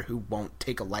Doctor, who won't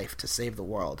take a life to save the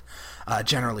world,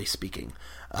 generally speaking.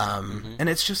 And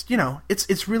it's just, you know,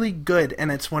 it's really good,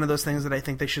 and it's one of those things that I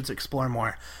think they should explore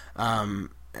more. And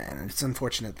it's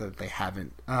unfortunate that they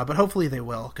haven't, but hopefully they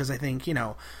will, because I think, you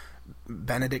know,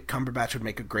 Benedict Cumberbatch would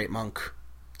make a great monk.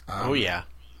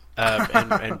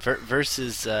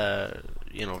 Versus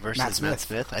Matt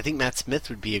Smith. I think Matt Smith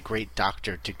would be a great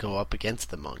Doctor to go up against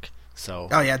the monk. So.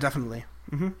 Oh yeah, definitely.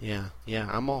 Mm-hmm. Yeah,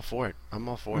 I'm all for it.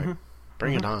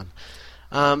 Bring it on.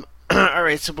 All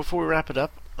right, so before we wrap it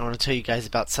up, I want to tell you guys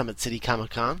about Summit City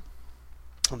Comic Con.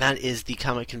 That is the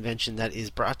comic convention that is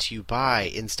brought to you by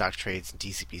In Stock Trades and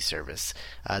DCP Service.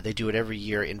 They do it every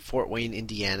year in Fort Wayne,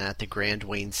 Indiana, at the Grand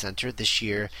Wayne Center. This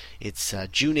year, it's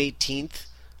June 18th.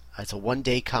 It's a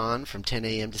one-day con from 10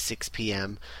 a.m. to 6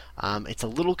 p.m. It's a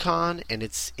little con, and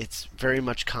it's very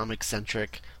much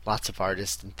comic-centric, lots of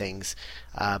artists and things.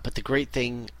 But the great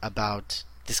thing about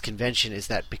this convention is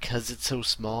that because it's so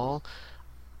small,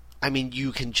 I mean,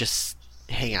 you can just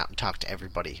hang out and talk to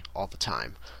everybody all the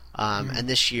time. And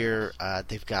this year,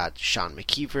 they've got Sean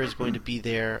McKeever is going to be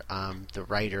there, the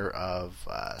writer of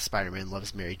Spider-Man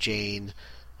Loves Mary Jane,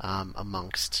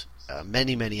 amongst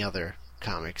many, many other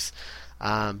comics.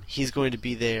 He's going to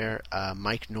be there.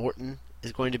 Mike Norton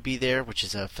is going to be there, which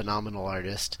is a phenomenal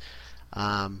artist,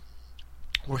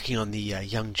 working on the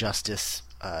Young Justice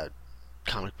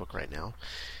comic book right now.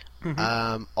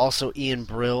 Also, Ian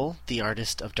Brill, the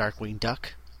artist of Darkwing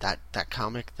Duck, that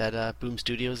comic that Boom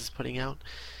Studios is putting out.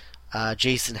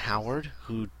 Jason Howard,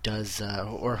 who does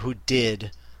who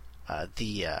did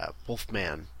the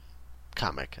Wolfman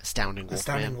comic, Astounding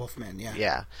Wolfman.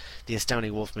 Yeah, the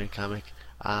Astounding Wolfman comic.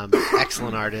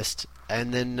 Excellent artist.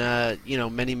 And then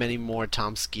many, many more.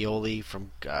 Tom Scioli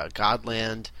from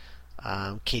Godland,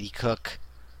 Katie Cook,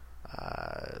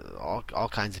 all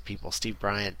kinds of people. Steve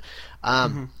Bryant.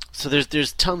 So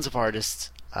there's tons of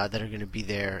artists that are going to be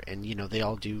there, and they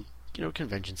all do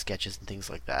convention sketches and things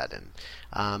like that,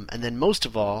 and then most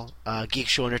of all, Geek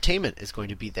Show Entertainment is going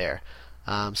to be there.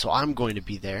 So I'm going to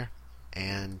be there,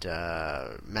 and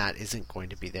Matt isn't going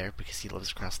to be there because he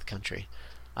lives across the country.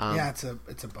 Yeah, it's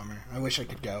a bummer. I wish I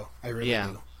could go. I really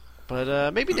do.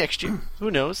 But maybe next year.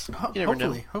 Who knows? You never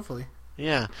know. Hopefully.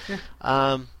 Yeah.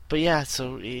 But yeah,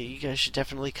 so you guys should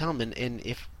definitely come, and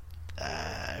if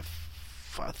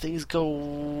things go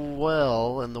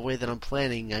well and the way that I'm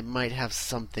planning, I might have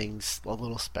some things a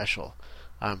little special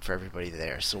for everybody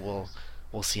there. So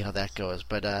we'll see how that goes.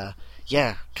 But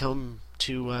yeah, come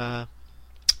to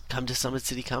Summit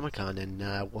City Comic Con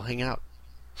and we'll hang out.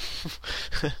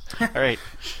 All right.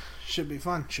 Should be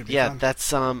fun. Yeah,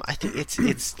 that's I think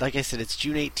it's like I said, it's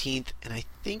June 18th, and I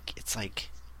think it's like,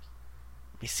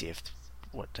 let me see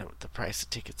what the price of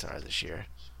tickets are this year.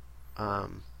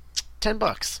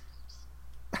 $10.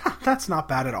 That's not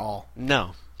bad at all.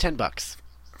 No, $10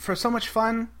 For so much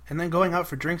fun, and then going out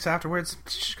for drinks afterwards.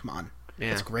 Come on. Yeah,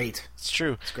 that's great. It's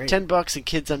true. It's great. $10 and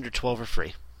kids under 12 are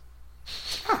free.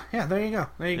 Yeah, there you go.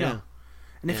 There you go.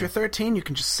 And if you're 13, you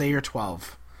can just say you're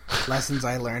 12. Lessons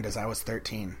I learned as I was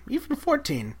 13. Even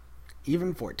 14.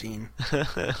 Even 14.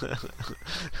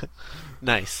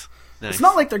 Nice. It's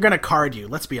not like they're going to card you,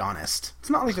 let's be honest. It's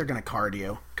not like they're going to card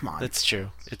you. Come on. It's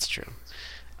true. It's true.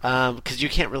 Because you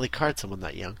can't really card someone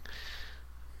that young.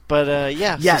 But,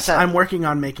 yeah. Yes, I'm working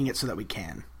on making it so that we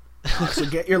can. So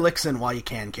get your licks in while you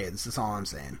can, kids. That's all I'm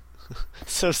saying.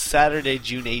 So Saturday,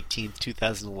 June 18th,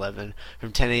 2011,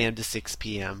 from 10 a.m. to 6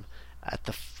 p.m. at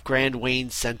the Grand Wayne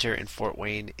Center in Fort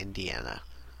Wayne, Indiana.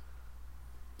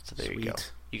 So there you go.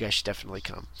 You guys should definitely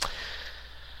come.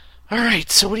 All right,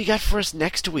 so what do you got for us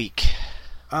next week?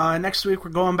 Next week,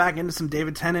 we're going back into some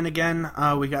David Tennant again.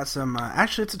 We got some...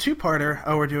 actually, it's a two-parter.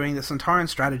 We're doing the Centauran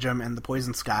Stratagem and the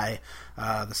Poison Sky.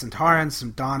 The Centaurans,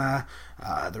 some Donna,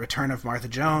 the return of Martha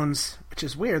Jones, which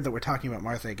is weird that we're talking about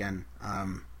Martha again.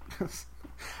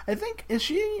 I think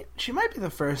she might be the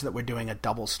first that we're doing a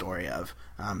double story of.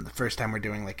 The first time we're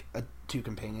doing like two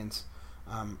companions.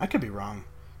 I could be wrong.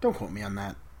 Don't quote me on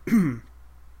that.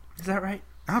 Is that right?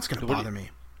 Now it's going to bother me.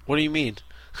 What do you mean?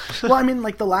 Well, I mean,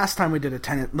 like the last time we did a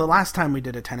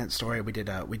Tennant story, we did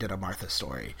a Martha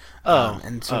story.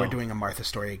 And so we're doing a Martha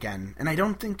story again. And I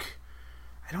don't think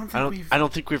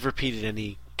we've repeated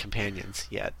any companions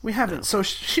yet. We haven't. No. So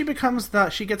she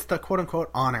gets the quote unquote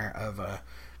honor of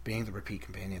being the repeat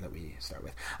companion that we start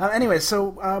with. Anyway,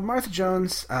 so Martha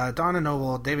Jones, Donna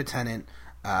Noble, David Tennant,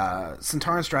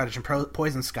 Centauran Stratagem,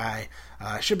 Poison Sky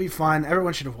should be fun.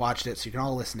 Everyone should have watched it, so you can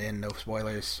all listen in. No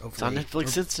spoilers. Hopefully. It's on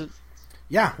Netflix Instant.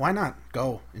 Yeah, why not?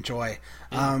 Go enjoy.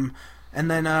 Yeah. And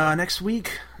then next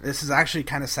week, this is actually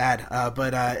kind of sad,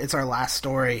 but it's our last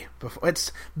story.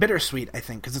 It's bittersweet, I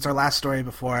think, because it's our last story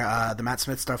before the Matt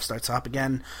Smith stuff starts up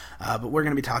again. But we're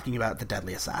going to be talking about The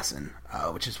Deadly Assassin,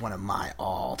 which is one of my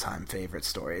all-time favorite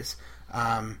stories.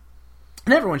 And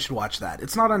everyone should watch that.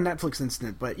 It's not on Netflix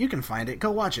Instant, but you can find it.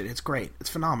 Go watch it. It's great. It's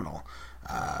phenomenal.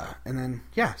 And then,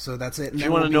 yeah, so that's it. And if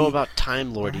you want to know about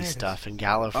Time Lordy stuff and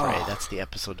Gallifrey, that's the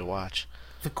episode to watch.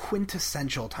 The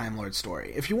quintessential Time Lord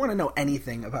story. If you want to know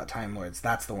anything about Time Lords,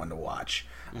 that's the one to watch.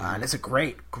 And it's a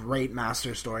great, great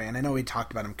master story. And I know we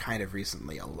talked about him kind of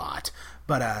recently a lot,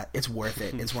 but it's worth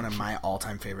it. It's one of my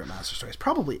all-time favorite master stories.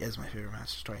 Probably is my favorite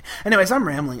master story. Anyways, I'm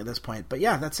rambling at this point, but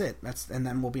yeah, that's it. And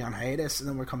then we'll be on hiatus, and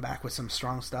then we'll come back with some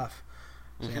strong stuff.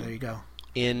 So yeah, there you go.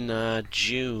 In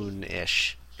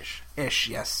June-ish. Ish,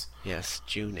 yes. Yes,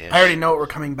 June-ish. I already know what we're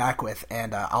coming back with,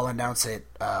 and I'll announce it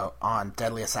on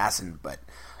Deadly Assassin, but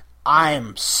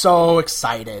I'm so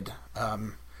excited.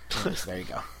 Anyways, there you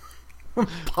go. I'm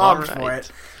pumped for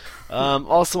it.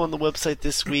 Also on the website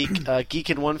this week,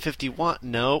 Geekin 151.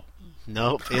 Nope,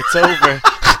 it's over.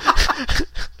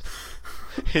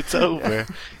 It's over.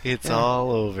 It's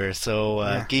all over. So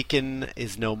Geekin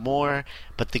is no more,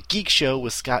 but the Geek Show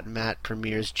with Scott and Matt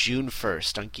premieres June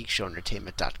 1st on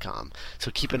geekshowentertainment.com.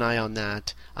 So keep an eye on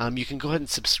that. You can go ahead and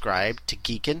subscribe to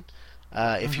Geekin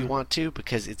if you want to,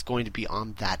 because it's going to be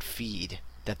on that feed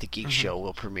that the Geek Show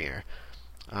will premiere.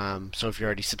 So if you're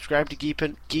already subscribed to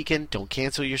Geekin, don't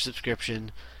cancel your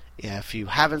subscription. If you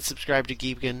haven't subscribed to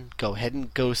Geekin, go ahead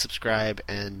and go subscribe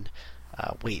and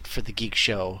wait for the Geek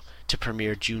Show to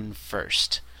premiere June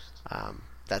 1st.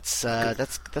 That's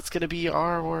going to be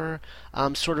our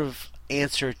sort of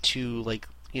answer to, like,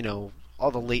 you know,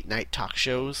 all the late night talk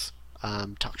shows,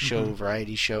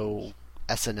 variety show,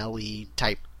 SNL-y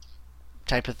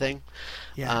type of thing.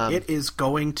 Yeah, it is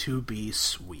going to be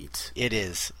sweet. It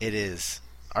is.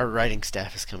 Our writing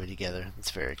staff is coming together.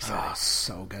 It's very exciting. Oh,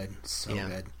 so good.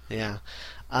 Good. Yeah.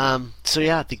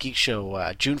 The Geek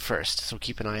Show, June 1st. So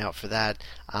keep an eye out for that.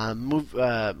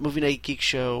 Movie Night Geek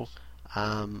Show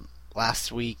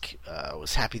last week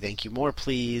was Happy Thank You More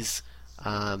Please.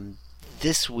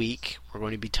 This week we're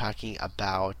going to be talking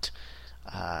about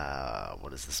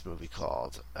what is this movie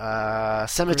called?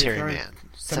 Cemetery Man.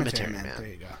 Cemetery Man. There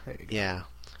you go. Yeah.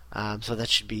 So that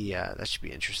should be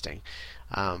interesting.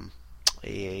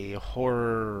 A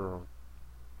horror,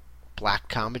 black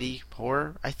comedy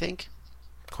horror, I think.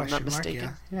 If I'm not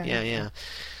mistaken. Yeah.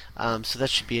 So that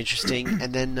should be interesting.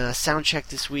 And then Soundcheck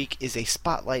this week is a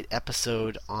spotlight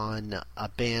episode on a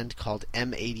band called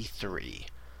M83.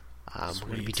 We're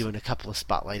going to be doing a couple of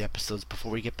spotlight episodes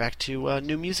before we get back to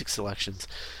new music selections.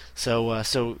 So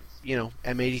you know,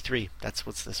 M83. That's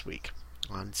what's this week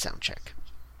on Soundcheck.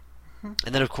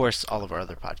 And then, of course, all of our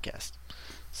other podcasts.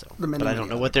 So, but I don't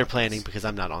know what they're planning because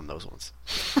I'm not on those ones.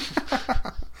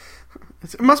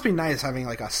 It must be nice having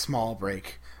like a small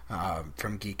break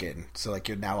from Geekin. So like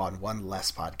you're now on one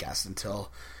less podcast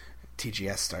until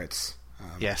TGS starts.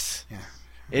 Yes. Yeah.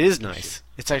 It is nice.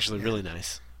 It's actually really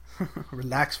nice.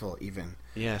 Relaxful, even.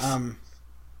 Yes.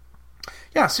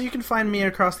 Yeah, so you can find me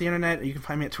across the internet. You can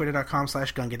find me at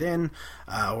twitter.com/gungadin,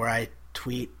 where I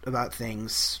tweet about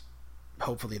things.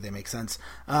 Hopefully they make sense.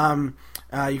 You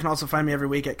can also find me every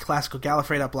week at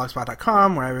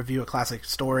classicalgallifrey.blogspot.com, where I review a classic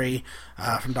story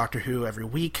from Doctor Who every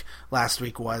week. Last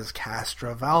week was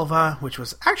Castra Valva, which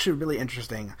was actually really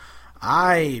interesting.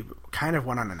 I kind of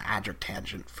went on an Adric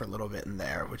tangent for a little bit in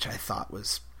there, which I thought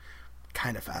was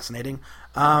kind of fascinating.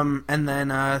 And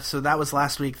then, so that was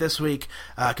last week. This week,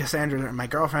 Cassandra, my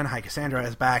girlfriend, hi Cassandra,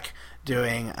 is back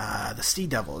doing the Sea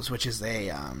Devils, which is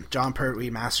a John Pertwee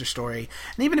master story.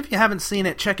 And even if you haven't seen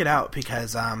it, check it out,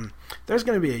 because there's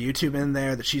going to be a YouTube in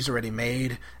there that she's already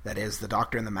made that is the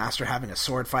Doctor and the Master having a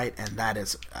sword fight, and that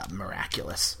is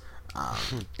miraculous.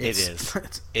 It is.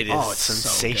 It is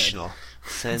sensational.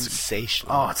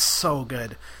 Sensational. It's so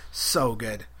good. So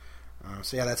good.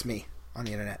 So yeah, that's me on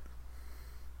the internet.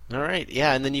 All right,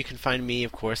 yeah, and then you can find me,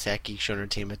 of course, at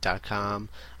geekshowentertainment.com,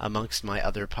 amongst my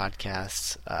other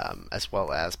podcasts, as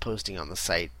well as posting on the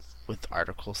site with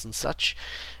articles and such.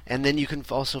 And then you can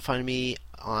also find me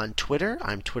on Twitter.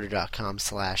 I'm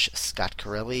twitter.com/Scott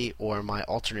Corelli, or my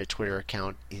alternate Twitter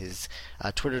account is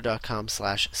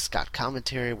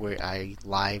twitter.com/ScottCommentary, where I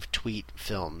live tweet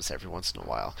films every once in a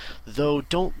while. Though,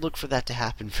 don't look for that to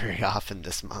happen very often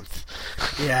this month.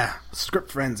 Yeah,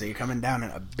 Script Frenzy coming down in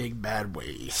a big bad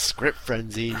way. Script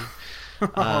Frenzy.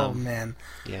 Man.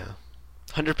 Yeah.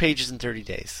 100 pages in 30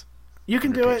 days. You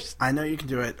can do it. I know you can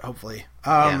do it, hopefully.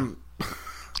 Yeah.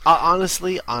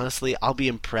 Honestly, I'll be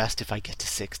impressed if I get to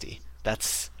 60.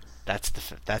 That's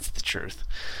the truth.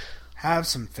 Have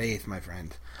some faith, my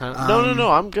friend.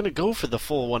 No. I'm gonna go for the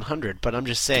full 100. But I'm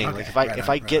just saying, okay, like, if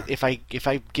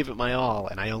I give it my all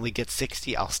and I only get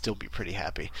 60, I'll still be pretty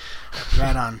happy.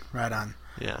 Right on.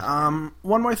 Yeah.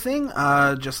 One more thing.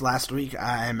 Just last week,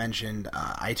 I mentioned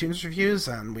iTunes reviews,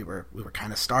 and we were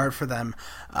kind of starved for them.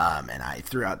 And I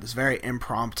threw out this very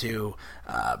impromptu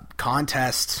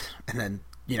contest, and then,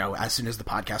 as soon as the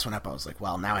podcast went up, I was like,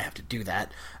 well, now I have to do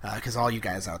that, because all you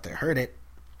guys out there heard it.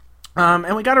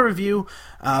 And we got a review,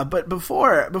 but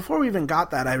before we even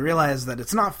got that, I realized that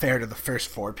it's not fair to the first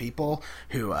 4 people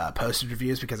who posted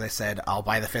reviews, because I said I'll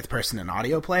buy the 5th person an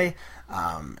audio play,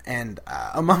 and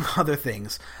among other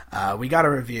things, we got a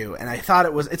review, and I thought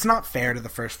it's not fair to the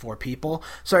first 4 people,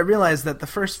 so I realized that the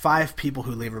first 5 people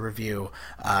who leave a review,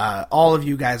 all of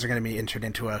you guys are going to be entered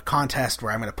into a contest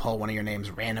where I'm going to pull one of your names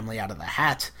randomly out of a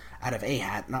hat, not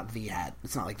the hat.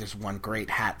 It's not like there's one great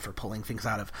hat for pulling things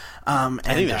out of. I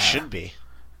think there should be.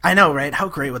 I know, right? How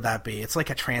great would that be? It's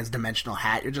like a trans-dimensional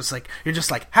hat. You're just like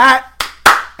hat,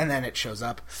 and then it shows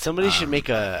up. Somebody should make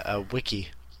a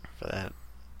wiki for that.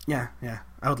 Yeah,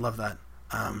 I would love that.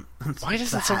 Why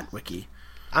doesn't the hat wiki?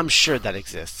 I'm sure that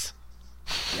exists.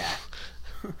 Yeah.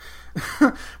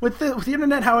 with the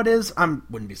internet how it is, I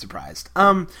wouldn't be surprised.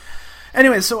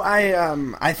 Anyway, so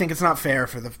I think it's not fair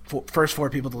for the first 4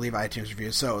 people to leave iTunes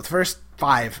reviews. So the first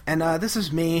 5, and this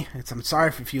is me. I'm sorry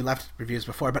if you left reviews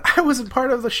before, but I wasn't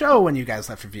part of the show when you guys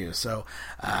left reviews. So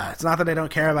it's not that I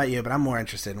don't care about you, but I'm more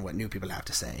interested in what new people have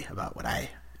to say about what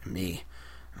me,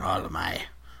 and all of my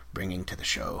bringing to the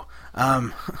show.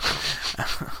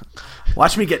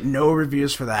 Watch me get no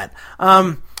reviews for that.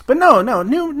 But no,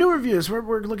 new reviews.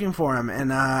 We're looking for them,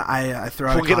 and I throw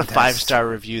out. We'll get a 5-star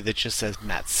review that just says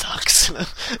Matt sucks.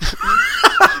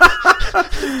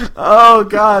 Oh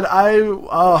God,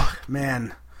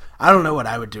 man, I don't know what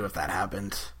I would do if that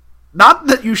happened. Not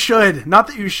that you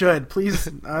should. Please,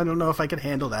 I don't know if I could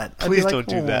handle that. Please don't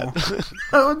do that.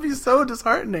 That would be so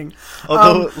disheartening.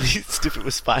 Although at least if it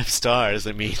was 5 stars,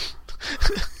 I mean.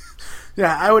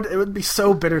 Yeah, it would be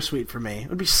so bittersweet for me. It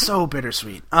would be so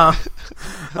bittersweet.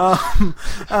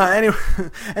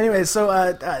 Anyway,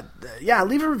 so yeah,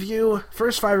 leave a review.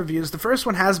 First 5 reviews. The first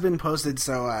one has been posted,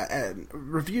 so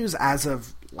reviews as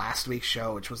of last week's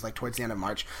show, which was like towards the end of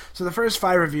March. So the first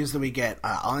 5 reviews that we get,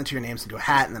 I'll enter your names into a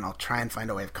hat, and then I'll try and find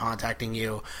a way of contacting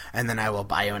you, and then I will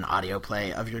buy you an audio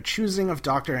play of your choosing of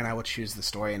Doctor, and I will choose the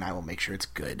story, and I will make sure it's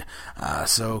good.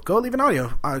 So go leave an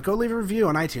audio, go leave a review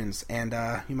on iTunes, and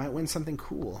you might win something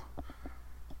cool.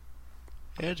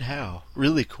 And how?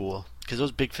 Really cool, because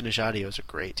those Big Finish audios are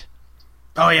great.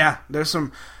 Oh yeah, there's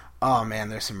some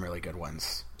really good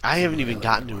ones. I haven't even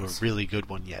gotten to a really good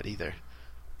one yet either.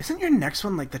 Isn't your next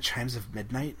one like the Chimes of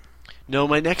Midnight? No,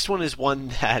 my next one is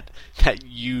one that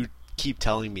you keep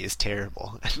telling me is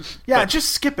terrible. Yeah, just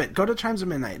skip it. Go to Chimes of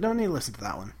Midnight. Don't need to listen to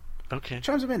that one. Okay.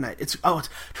 Chimes of Midnight.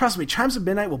 Trust me, Chimes of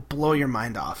Midnight will blow your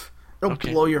mind off. It'll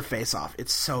Okay. blow your face off.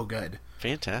 It's so good.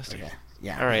 Fantastic. Okay.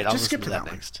 Yeah. All right, I'll just listen skip to that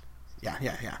one. next.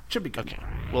 Yeah. Should be good. Okay,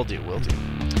 we'll do.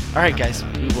 All right, guys,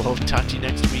 we will talk to you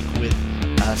next week with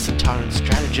Centauran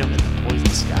Stratagem and the Poison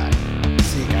Sky.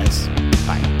 See you guys.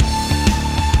 Bye.